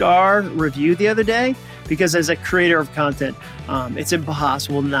 2-star review the other day because as a creator of content, it's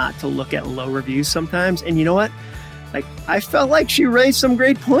impossible not to look at low reviews sometimes. And you know what? Like, I felt like she raised some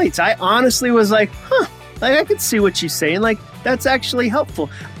great points. I honestly was like, like I could see what she's saying. Like, that's actually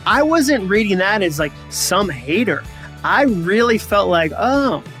helpful. I wasn't reading that as like some hater. I really felt like,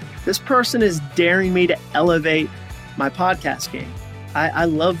 oh, this person is daring me to elevate my podcast game. I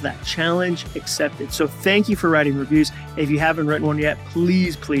love that. Challenge accepted. So thank you for writing reviews. If you haven't written one yet,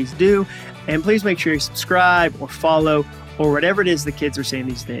 please do. And please make sure you subscribe or follow or whatever it is the kids are saying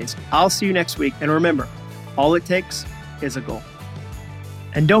these days. I'll see you next week. And remember, all it takes is a goal.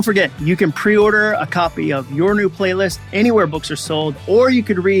 And don't forget, you can pre-order a copy of your new playlist anywhere books are sold, or you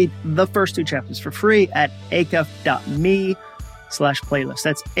could read the first 2 chapters for free at acuff.me/playlist.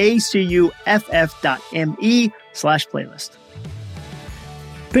 That's ACUFF.me/playlist.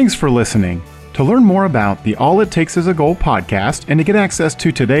 Thanks for listening. To learn more about the All It Takes Is a Goal podcast and to get access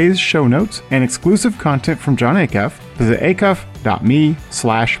to today's show notes and exclusive content from Jon Acuff, visit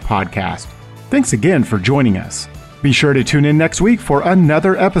acuff.me/podcast. Thanks again for joining us. Be sure to tune in next week for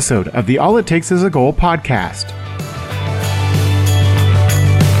another episode of the All It Takes Is a Goal podcast.